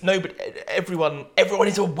everyone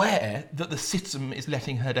is aware that the system is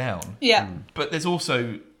letting her down. Yeah. But there's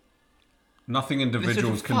also. Nothing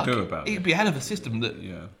individuals can do about it. It'd be a hell of a system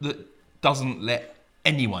that doesn't let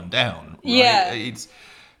anyone down. Right? Yeah. It's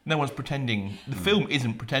no one's pretending. The film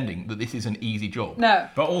isn't pretending that this is an easy job. No.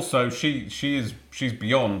 But also, she's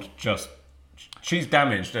beyond just. She's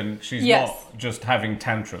damaged, and she's Yes. not just having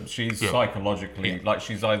tantrums. She's psychologically like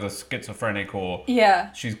she's either schizophrenic or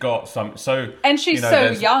she's got some. So and she's so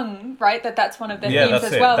young, right? That's one of the themes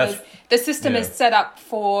as well. Is the system is set up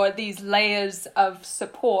for these layers of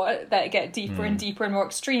support that get deeper and deeper and more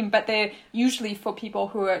extreme, but they're usually for people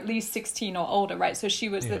who are at least 16 or older, right? So she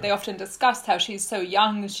was. They often discussed how she's so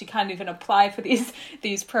young she can't even apply for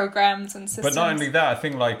these programs and systems. But not only that, I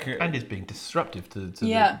think and is being disruptive to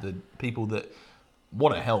the people that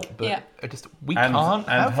want to help, but we can't.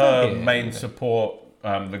 And her main support,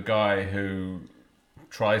 the guy who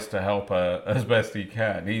tries to help her as best he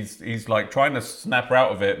can, he's like trying to snap her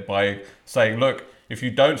out of it by saying, "Look, if you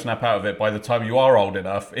don't snap out of it by the time you are old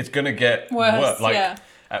enough, it's going to get worse." Like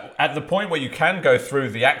at the point where you can go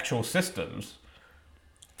through the actual systems,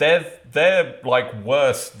 they're like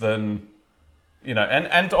worse than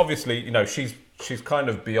and obviously she's kind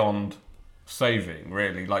of beyond saving,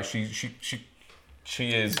 really. Like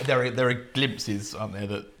she is. There are glimpses, aren't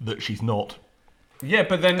there, that she's not. Yeah,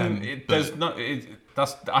 but then there's not.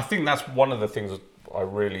 I think that's one of the things that I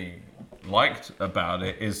really liked about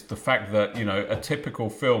it is the fact that a typical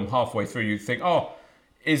film halfway through you think, oh,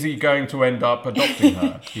 is he going to end up adopting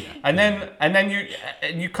her? And then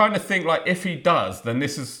you kind of think like if he does, then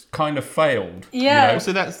this is kind of failed. Yeah.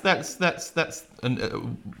 So that's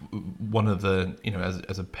one of the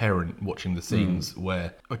as a parent watching the scenes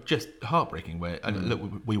where are just heartbreaking. Where and look,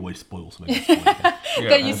 we always spoil something.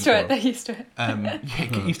 They're used to it. They're used to it.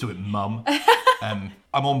 Get used to it, mum.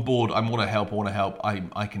 I'm on board. I want to help.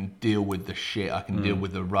 I can deal with the shit. I can deal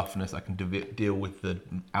with the roughness. I can deal with the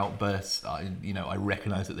outbursts. I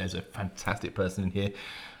recognise that there's a fantastic person in here.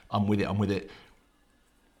 I'm with it.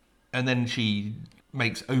 And then she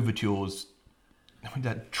makes overtures. I mean,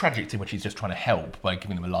 that tragic thing where she's just trying to help by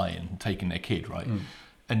giving them a lie and taking their kid, right?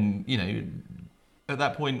 And at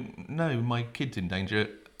that point, no, my kid's in danger.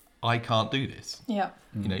 I can't do this. Yeah.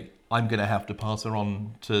 I'm going to have to pass her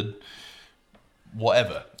on to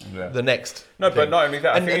whatever the next. No, thing. but not only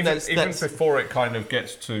that. And even before it kind of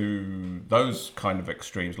gets to those kind of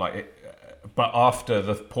extremes, but after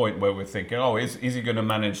the point where we're thinking, oh, is he going to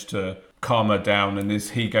manage to calm her down, and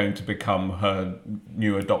is he going to become her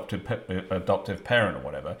new adoptive parent or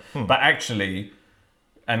whatever? But actually,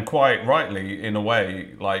 and quite rightly in a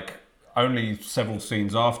way, like only several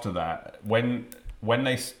scenes after that, when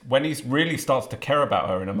he really starts to care about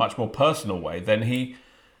her in a much more personal way, then he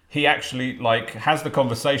actually like has the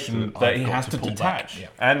conversation that he has to detach.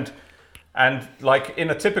 And like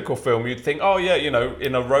in a typical film, you'd think, oh yeah,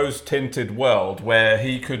 in a rose-tinted world where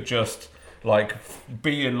he could just like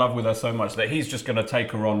be in love with her so much that he's just going to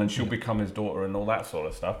take her on and she'll become his daughter and all that sort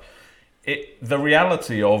of stuff. The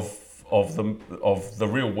reality of the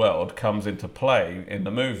real world comes into play in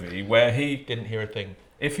the movie where he didn't hear a thing.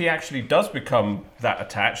 If he actually does become that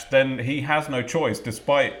attached, then he has no choice,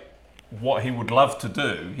 despite what he would love to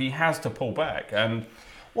do. He has to pull back, and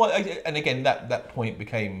again, that point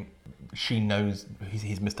became. She knows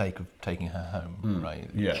his mistake of taking her home, right?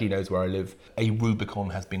 Yeah. She knows where I live. A Rubicon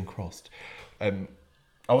has been crossed. I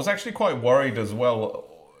was actually quite worried as well,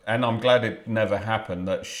 and I'm glad it never happened,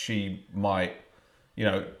 that she might,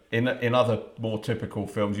 in other more typical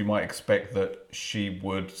films, you might expect that she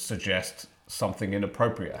would suggest something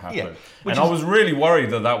inappropriate happen. Yeah. And I was really worried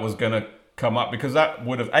that was going to come up, because that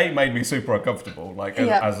would have made me super uncomfortable, like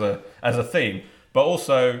as a theme. But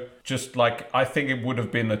also, just like, I think it would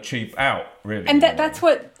have been a cheap out, really. And that's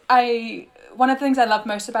what I one of the things I love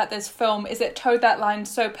most about this film is it towed that line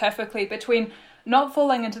so perfectly between not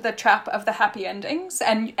falling into the trap of the happy endings,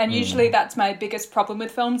 and usually that's my biggest problem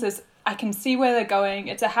with films is I can see where they're going.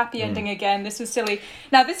 It's a happy ending again. This was silly.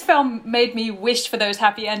 Now, this film made me wish for those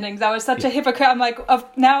happy endings. I was such a hypocrite. I'm like,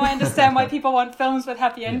 now I understand why people want films with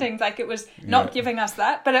happy endings. Like, it was not giving us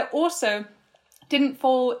that. But it also didn't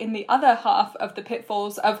fall in the other half of the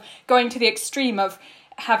pitfalls of going to the extreme of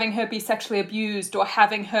having her be sexually abused or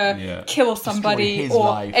having her kill somebody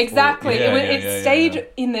exactly. It stayed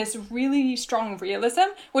in this really strong realism,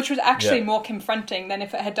 which was actually more confronting than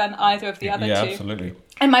if it had done either of the other two. Absolutely.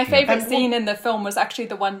 And my favorite scene in the film was actually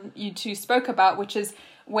the one you two spoke about, which is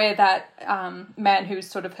where that man who's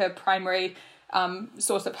sort of her primary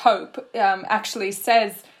source of hope actually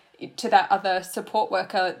says to that other support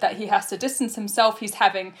worker that he has to distance himself. He's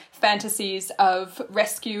having fantasies of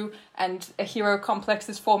rescue and a hero complex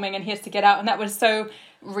is forming and he has to get out. And that was so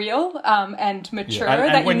real and mature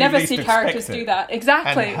that you never see characters do that.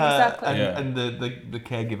 Exactly. And the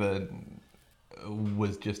caregiver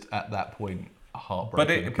was just at that point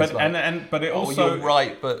heartbroken. But it also... you're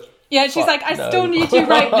right, but... Yeah, she's like, I still need you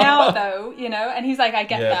right now, though, you know? And he's like, I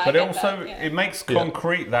get that. But it makes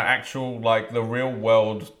concrete that actual, like, the real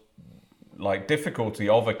world... like difficulty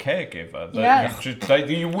of a caregiver that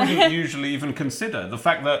you wouldn't usually even consider. The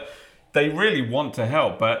fact that they really want to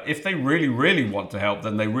help, but if they really, really want to help,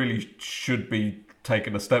 then they really should be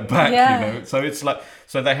taking a step back, you know? So it's like,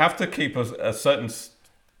 so they have to keep a certain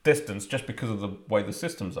distance just because of the way the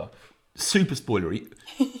systems are. Super spoilery.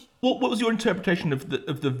 What was your interpretation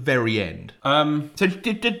of the very end? So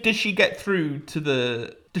did she get through to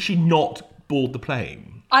does she not board the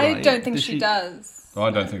plane? I don't think she does. I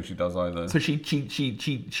don't think she does either. So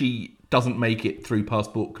she doesn't make it through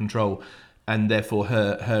passport control, and therefore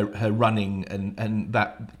her running and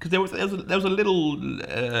that, because there was a little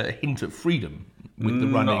hint of freedom with the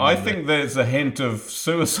running. I think there's a hint of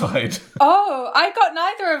suicide. Oh, I got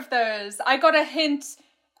neither of those. I got a hint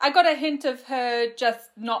of her just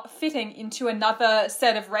not fitting into another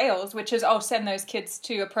set of rails, which is, send those kids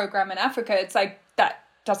to a program in Africa. It's like, that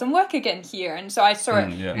doesn't work again here. And so I saw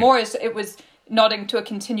it more as it was nodding to a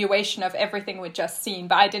continuation of everything we'd just seen,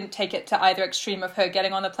 but I didn't take it to either extreme of her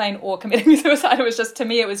getting on the plane or committing suicide. It was just, to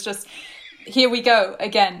me, it was just, here we go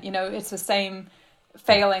again. You know, it's the same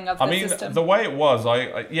failing of the system. The way it was,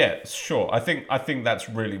 sure. I think that's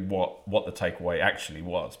really what the takeaway actually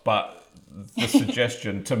was. But the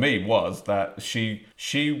suggestion to me was that she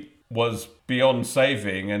was beyond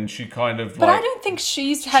saving, and she kind of. But I don't think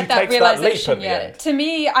she's had that realization yet. To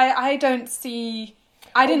me, I don't see.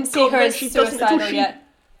 I didn't see her as suicidal yet.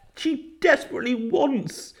 She desperately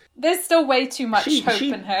wants. There's still way too much hope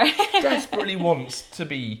in her. Desperately wants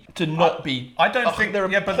to not be. I don't think there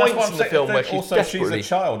are but points that's in the film where she's desperately... she's a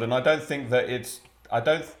child, and I don't think that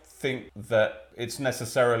it's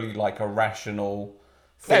necessarily like a rational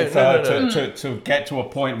thing for her to get to a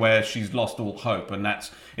point where she's lost all hope, and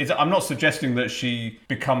I'm not suggesting that she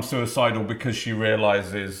becomes suicidal because she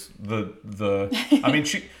realizes I mean,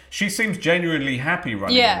 she seems genuinely happy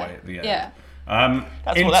running away at the end. Yeah.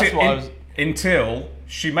 That's what I was... Until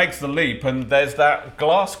she makes the leap and there's that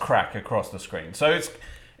glass crack across the screen. So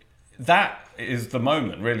that is the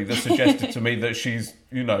moment really that suggested to me that she's,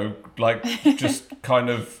 you know, like just kind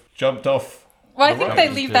of jumped off. Well, I think they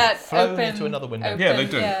leave that thrown open into another window. Yeah, they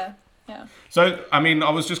do. Yeah. So, I mean, I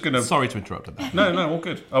was just going to... Sorry to interrupt that. No, all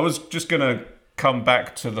good. I was just going to come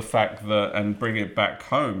back to the fact that, and bring it back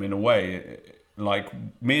home in a way, like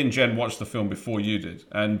me and Jen watched the film before you did,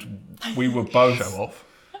 and we were both... Show off.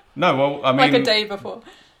 No, well, I mean... Like a day before.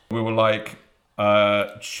 We were like,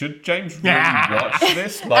 should James really watch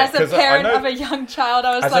this? Like, as a parent of a young child,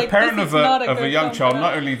 I was like, as a parent this is not a of good a young film child, for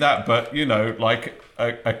not only that, but, you know, like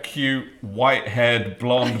a cute, white-haired,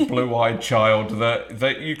 blonde, blue-eyed child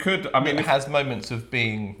that you could... I mean, it has moments of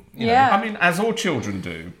being... You Yeah. know, I mean, as all children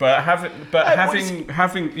do, but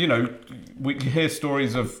having, you know, we hear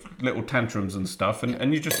stories of little tantrums and stuff,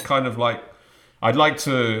 and you just kind of like... I'd like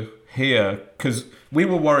to hear, because we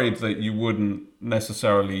were worried that you wouldn't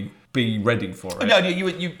necessarily be ready for it. No,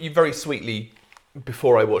 you very sweetly,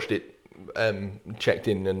 before I watched it, checked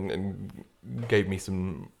in and gave me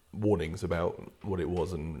some warnings about what it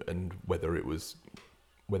was and whether I was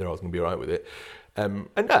going to be all right with it. And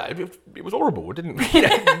no, it was horrible. It didn't.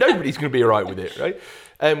 Nobody's going to be all right with it, right?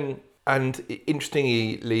 And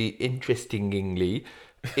interestingly,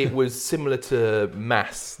 it was similar to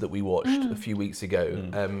Mass that we watched a few weeks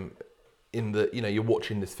ago. In that, you know, you're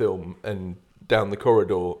watching this film and down the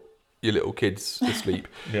corridor, your little kid's asleep.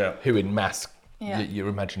 Who in Mass you're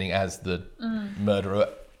imagining as the murderer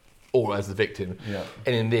or as the victim.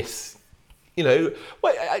 And in this, You know,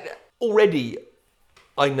 already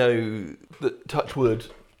I know that, touch wood,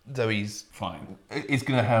 Zoe's Fine. is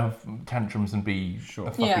going to have tantrums and be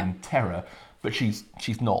a fucking terror, but she's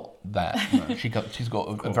not that. No. She's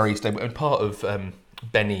got a very stable. And part of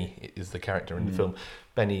Benny is the character in the film.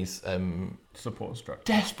 Benny's support structure.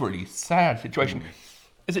 Desperately sad situation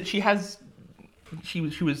is that she was.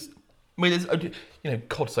 I mean, there's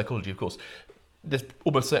COD psychology, of course. There's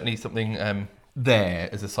almost certainly something there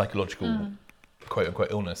as a psychological quote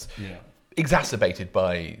unquote illness, exacerbated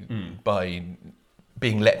by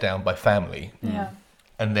being let down by family,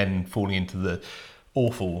 and then falling into the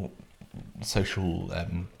awful social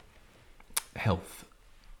health.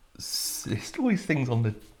 There's all these things on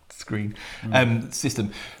the screen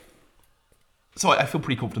system. So I feel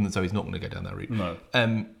pretty confident that Zoe's not going to go down that route. No. I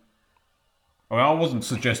mean, I wasn't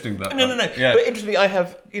suggesting that. No. Yeah. But interestingly, I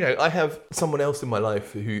have someone else in my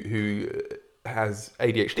life who has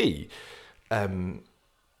ADHD, and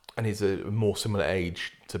is a more similar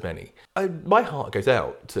age to Benny. My heart goes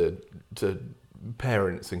out to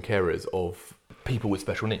parents and carers of people with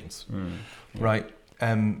special needs, right?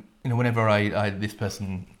 Whenever this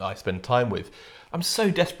person I spend time with, I'm so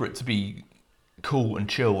desperate to be cool and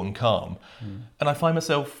chill and calm, and I find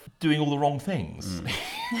myself doing all the wrong things,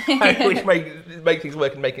 which make things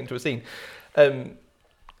work and make it into a scene,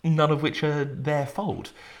 none of which are their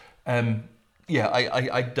fault.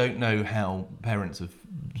 I don't know how parents of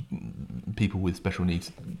people with special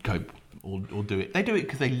needs cope or do it. They do it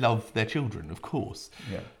because they love their children, of course.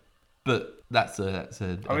 Yeah. But that's a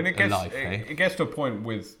life. It gets to a point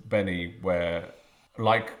with Benny where,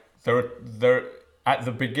 like, there at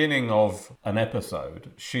the beginning of an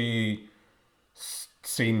episode, she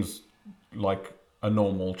seems like a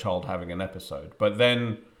normal child having an episode, but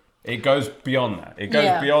then it goes beyond that. It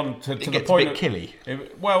goes beyond to the point a bit killy.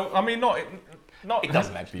 It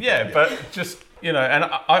doesn't actually. But just, and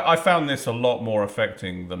I found this a lot more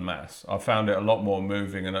affecting than Mass. I found it a lot more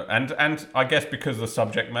moving, and I guess because of the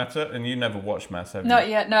subject matter. And you never watched Mass, have you? Not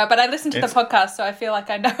yet, no. But I listened to the podcast, so I feel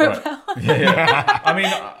like I know about it. Yeah. I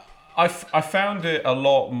mean, I found it a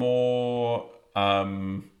lot more.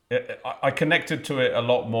 I connected to it a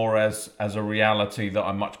lot more as a reality that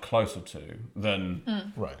I'm much closer to than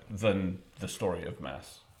the story of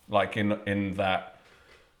Mass. Like in that,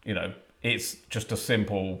 it's just a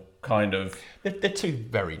simple kind of. They're two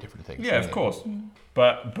very different things. Yeah, of course.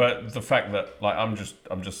 But the fact that, like, I'm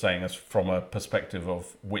just saying this from a perspective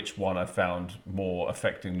of which one I found more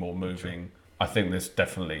affecting, more moving. Sure. I think this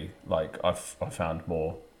definitely, like, I found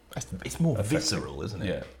more. It's more affecting. Visceral, isn't it?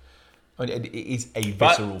 Yeah. I mean, it is a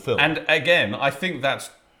visceral film. And again, I think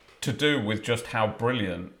that's to do with just how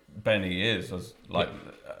brilliant Benny is as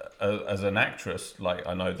as an actress. Like,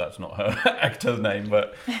 I know that's not her actor's name,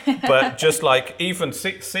 but just like even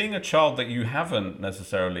seeing a child that you haven't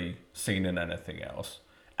necessarily seen in anything else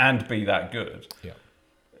and be that good.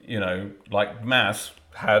 Yeah. Like Mass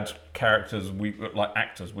had characters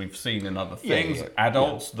actors we've seen in other things,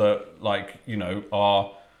 adults that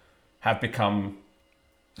have become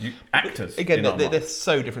actors. Again, they're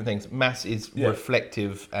so different things. Mass is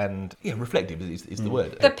reflective, and reflective is the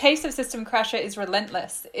word. The pace of System Crasher is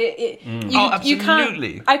relentless. Absolutely. You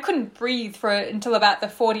can't. I couldn't breathe until about the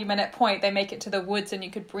 40-minute point. They make it to the woods, and you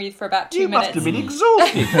could breathe for about 2 minutes. You must have been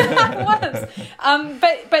exhausted. I was.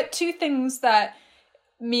 But two things that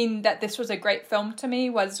mean that this was a great film to me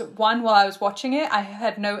was, one, while I was watching it, I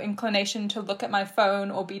had no inclination to look at my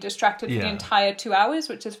phone or be distracted for the entire 2 hours,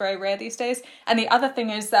 which is very rare these days. And the other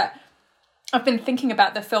thing is that I've been thinking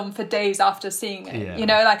about the film for days after seeing it,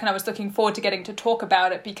 and I was looking forward to getting to talk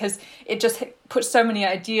about it because it just puts so many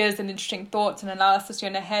ideas and interesting thoughts and analysis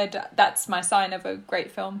in your head. That's my sign of a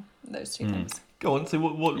great film, those two things. Go on, so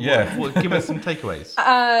what give us some takeaways.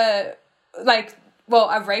 Well,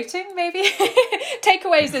 a rating maybe.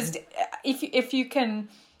 Takeaways is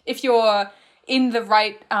if you're in the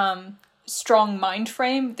right strong mind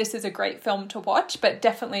frame, this is a great film to watch. But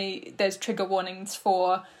definitely, there's trigger warnings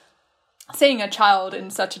for seeing a child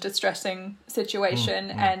in such a distressing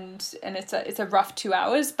situation, and it's a rough 2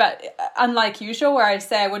 hours. But unlike usual, where I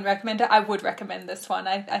say I wouldn't recommend it, I would recommend this one.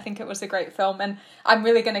 I think it was a great film, and I'm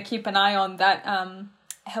really going to keep an eye on that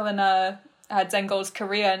Helena Zengel's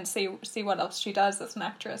career and see what else she does as an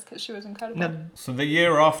actress, because she was incredible. So the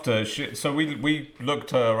year after, we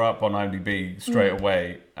looked her up on IMDb straight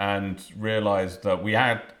away and realised that we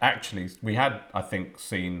had I think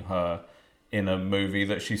seen her in a movie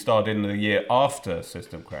that she starred in the year after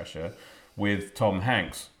System Crasher with Tom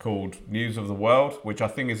Hanks called News of the World, which I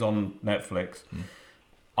think is on Netflix.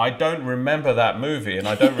 I don't remember that movie, and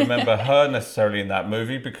I don't remember her necessarily in that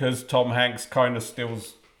movie because Tom Hanks kind of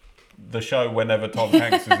steals the show whenever Tom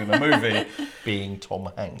Hanks is in a movie. Being Tom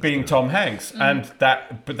Hanks. And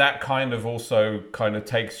that kind of also kind of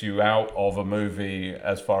takes you out of a movie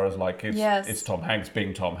as far as like it's Tom Hanks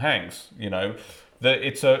being Tom Hanks, you know.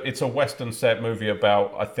 It's a Western set movie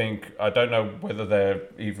about, I don't know whether they're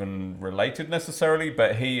even related necessarily,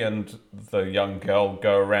 but he and the young girl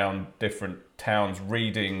go around different towns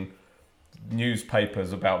reading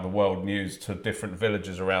newspapers about the world news to different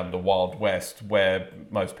villages around the Wild West where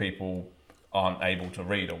most people aren't able to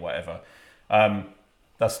read or whatever.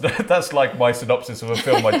 That's like my synopsis of a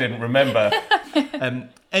film I didn't remember. And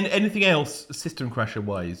anything else System Crasher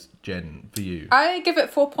wise, Jen, for you? I give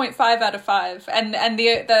it 4.5 out of 5, and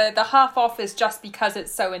the half off is just because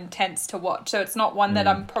it's so intense to watch. So it's not one that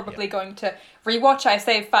I'm probably going to rewatch. I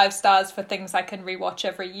save 5 stars for things I can rewatch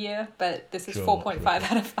every year, but this is 4.5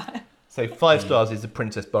 out of 5. So 5 stars is The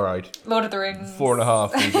Princess Bride. Lord of the Rings.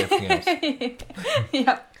 4.5 is everything else.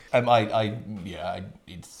 Yeah.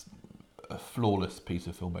 It's a flawless piece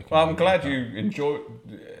of filmmaking. Well, I'm glad you enjoyed.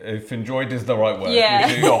 If enjoyed is the right word. Yeah.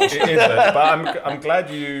 It isn't. But I'm glad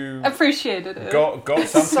you appreciated it. Got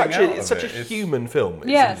something out of it. It's such a human film.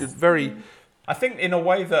 Yes. It's very. I think in a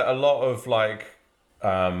way that a lot of like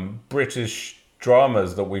British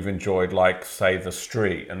dramas that we've enjoyed, like say The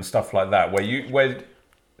Street and stuff like that, where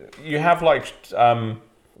you have like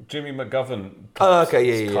Jimmy McGovern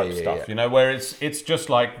type stuff, you know, where it's just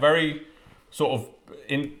like very sort of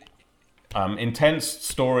intense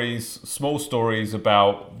stories, small stories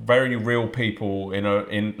about very real people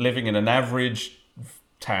in living in an average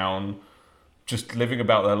town, just living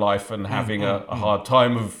about their life and having a hard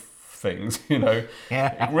time of things, you know.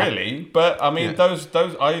 Really. But I mean, those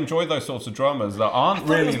I enjoy those sorts of dramas that aren't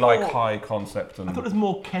really like high concept. And I thought it was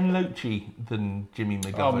more Ken Loach than Jimmy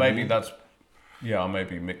McGovern. Oh, maybe that's. Yeah, I may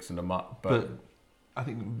be mixing them up, but I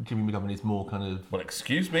think Jimmy McGovern is more kind of. Well,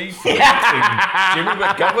 excuse me for mixing Jimmy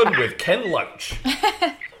McGovern with Ken Loach.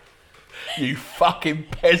 You fucking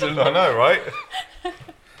peasant! I know, right?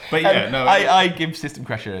 But yeah, no. I give System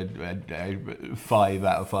Crasher a 5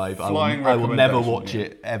 out of 5. I will never watch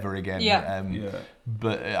it ever again.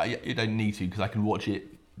 But you don't need to, because I can watch it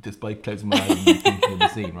just by closing my eyes and thinking of the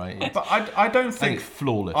scene, right? But I don't think it's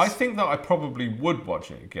flawless. I think that I probably would watch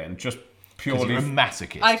it again, just purely. You're a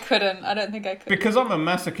masochist. I couldn't. I don't think I could. Because I'm a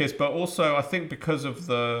masochist, but also I think because of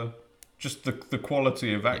the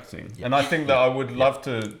quality of acting, and I think that I would love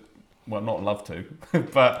to. Well, not love to,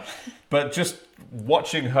 but just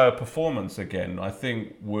watching her performance again, I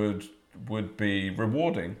think would be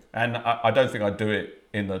rewarding. And I don't think I'd do it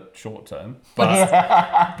in the short term,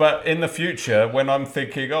 but in the future, when I'm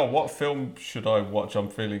thinking, oh, what film should I watch? I'm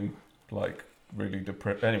feeling like really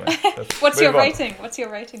depressed. Anyway, What's your rating?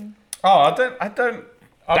 Oh, I don't.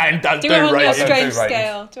 Do it on your strange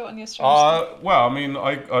scale. Do it on your strange scale. Well, I mean,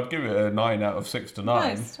 I'd give it a 9 out of 6 to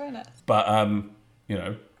 9. Nice, very nice. But you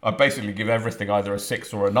know, I basically give everything either a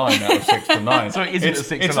 6 or a 9 out of 6 to 9. So it isn't a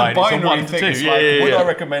 6 it's to 9, a binary it's a 1 to thing. 2. It's like, would I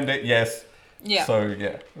recommend it? Yes. Yeah. So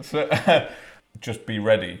yeah. So, just be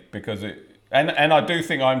ready, because it. And I do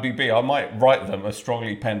think IMDb, I might write them a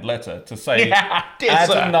strongly penned letter to say, add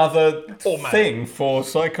another thing for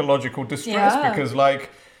psychological distress, because like,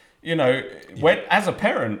 you know, when as a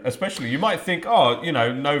parent especially, you might think, oh, you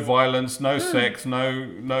know, no violence, no sex,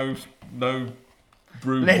 no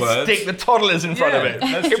rude Let's words. stick the toddlers in front of it.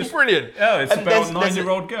 It's brilliant. Yeah, it's about a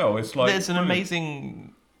 9-year-old girl. It's like there's an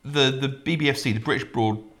amazing the BBFC, the British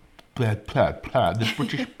the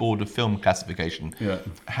British Board of Film Classification,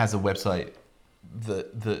 has a website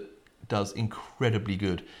that does incredibly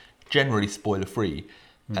good, generally spoiler free,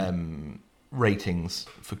 ratings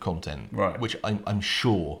for content, which I'm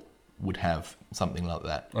sure would have something like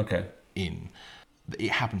that. In.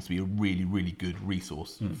 It happens to be a really, really good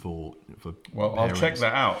resource for. Well, parents. I'll check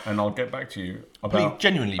that out and I'll get back to you about.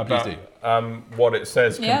 Please do. What it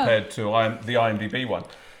says compared to the IMDb one.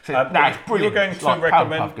 That's brilliant. You were going to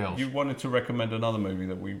recommend. You wanted to recommend another movie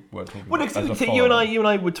that we were talking about. Well, you and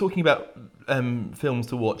I were talking about films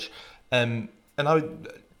to watch, and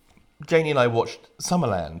Janie and I watched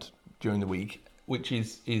Summerland during the week, which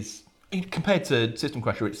is compared to System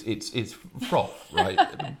Crasher, it's froth, right?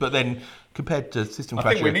 But then compared to System Crasher,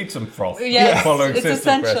 I think we need some froth. Yes, following it's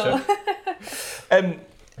System essential. Crasher.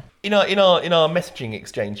 In our messaging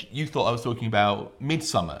exchange, you thought I was talking about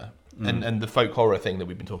Midsummer and the folk horror thing that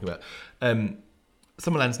we've been talking about.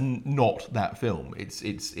 Summerland's not that film.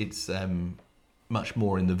 It's much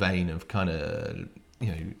more in the vein of kind of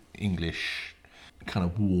English kind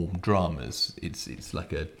of warm dramas. It's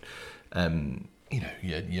like a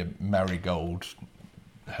your Marigold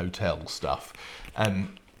Hotel stuff.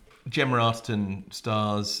 Gemma Arterton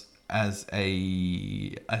stars as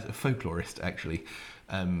a folklorist, actually,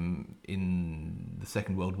 in the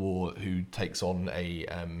Second World War, who takes on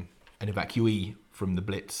an evacuee from the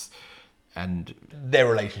Blitz, and their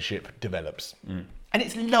relationship develops. And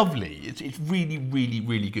it's lovely. It's really, really,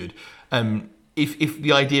 really good. If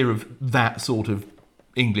the idea of that sort of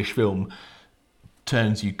English film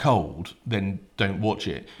turns you cold, then don't watch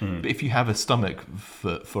it. But if you have a stomach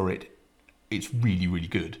for it, it's really, really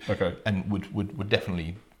good. Okay. And would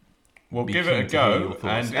definitely. We'll give it a go,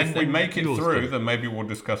 and if we make it through, then maybe we'll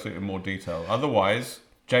discuss it in more detail. Otherwise,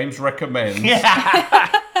 James recommends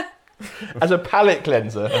as a palate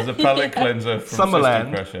cleanser. As a palate cleanser from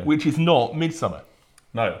Summerland, System Crasher. which is not Midsummer.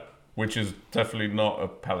 No, which is definitely not a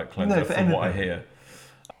palate cleanser No, for from what I anything. hear.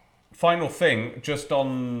 Final thing, just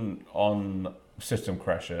on System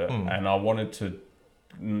Crasher, and I wanted to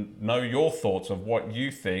know your thoughts of what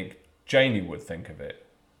you think Janie would think of it.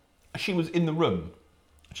 She was in the room.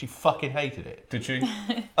 She fucking hated it. Did she? No,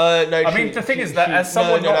 I mean, the thing is that as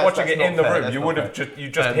someone not watching it in the room, you would have fair.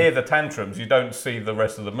 just hear the tantrums. You don't see the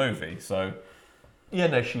rest of the movie, so Yeah,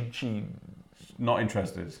 no, she. not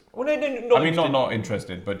interested. Well, no, I mean, not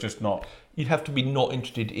interested, but just not. You'd have to be not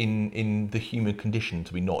interested in the human condition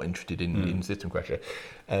to be not interested in System Crasher.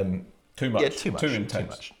 Too much. Yeah, too much. Too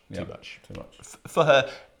intense. Too much. Too much. For her,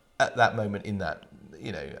 at that moment in that,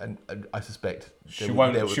 and I suspect She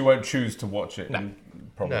won't choose to watch it. No.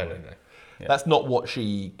 Probably. No. Yeah. That's not what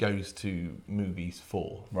she goes to movies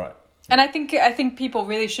for. Right. And I think people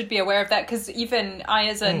really should be aware of that, because even I,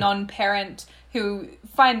 as a non-parent who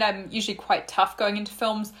find I'm usually quite tough going into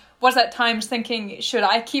films, was at times thinking, should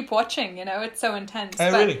I keep watching? It's so intense.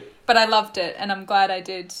 Really? But I loved it, and I'm glad I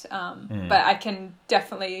did. But I can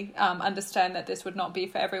definitely understand that this would not be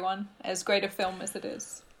for everyone, as great a film as it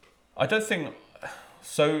is. I don't think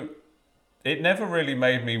so. It never really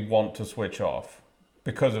made me want to switch off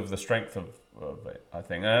because of the strength of it, I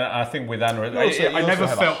think. And I think with Anna, I never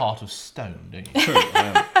have felt a heart of stone, don't you? True.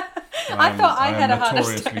 I thought I had a heart of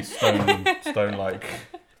notoriously stone-like.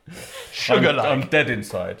 Sugar-like. I'm dead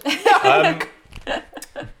inside.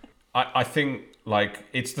 I think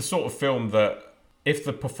it's the sort of film that if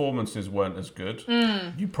the performances weren't as good,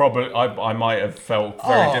 you probably I might have felt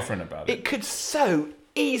very different about it. It could so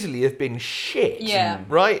easily have been shit. Yeah.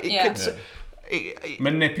 Right? Yeah.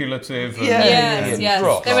 Manipulative. And, Yes.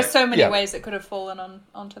 drops. There were so many Yeah. ways it could have fallen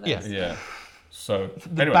onto this. Yes. Yeah. So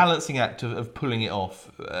The anyway, balancing act of pulling it off.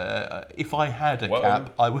 If I had a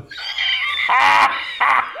cap, I would.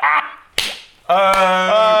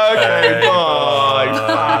 Okay, bye.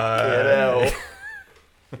 Fucking hell.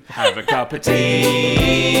 have a cup of tea.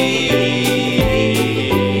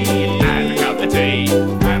 Have a cup of tea.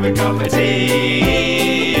 Have a cup of tea.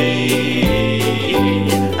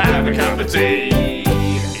 Have a cup of tea.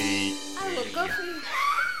 I will go for you.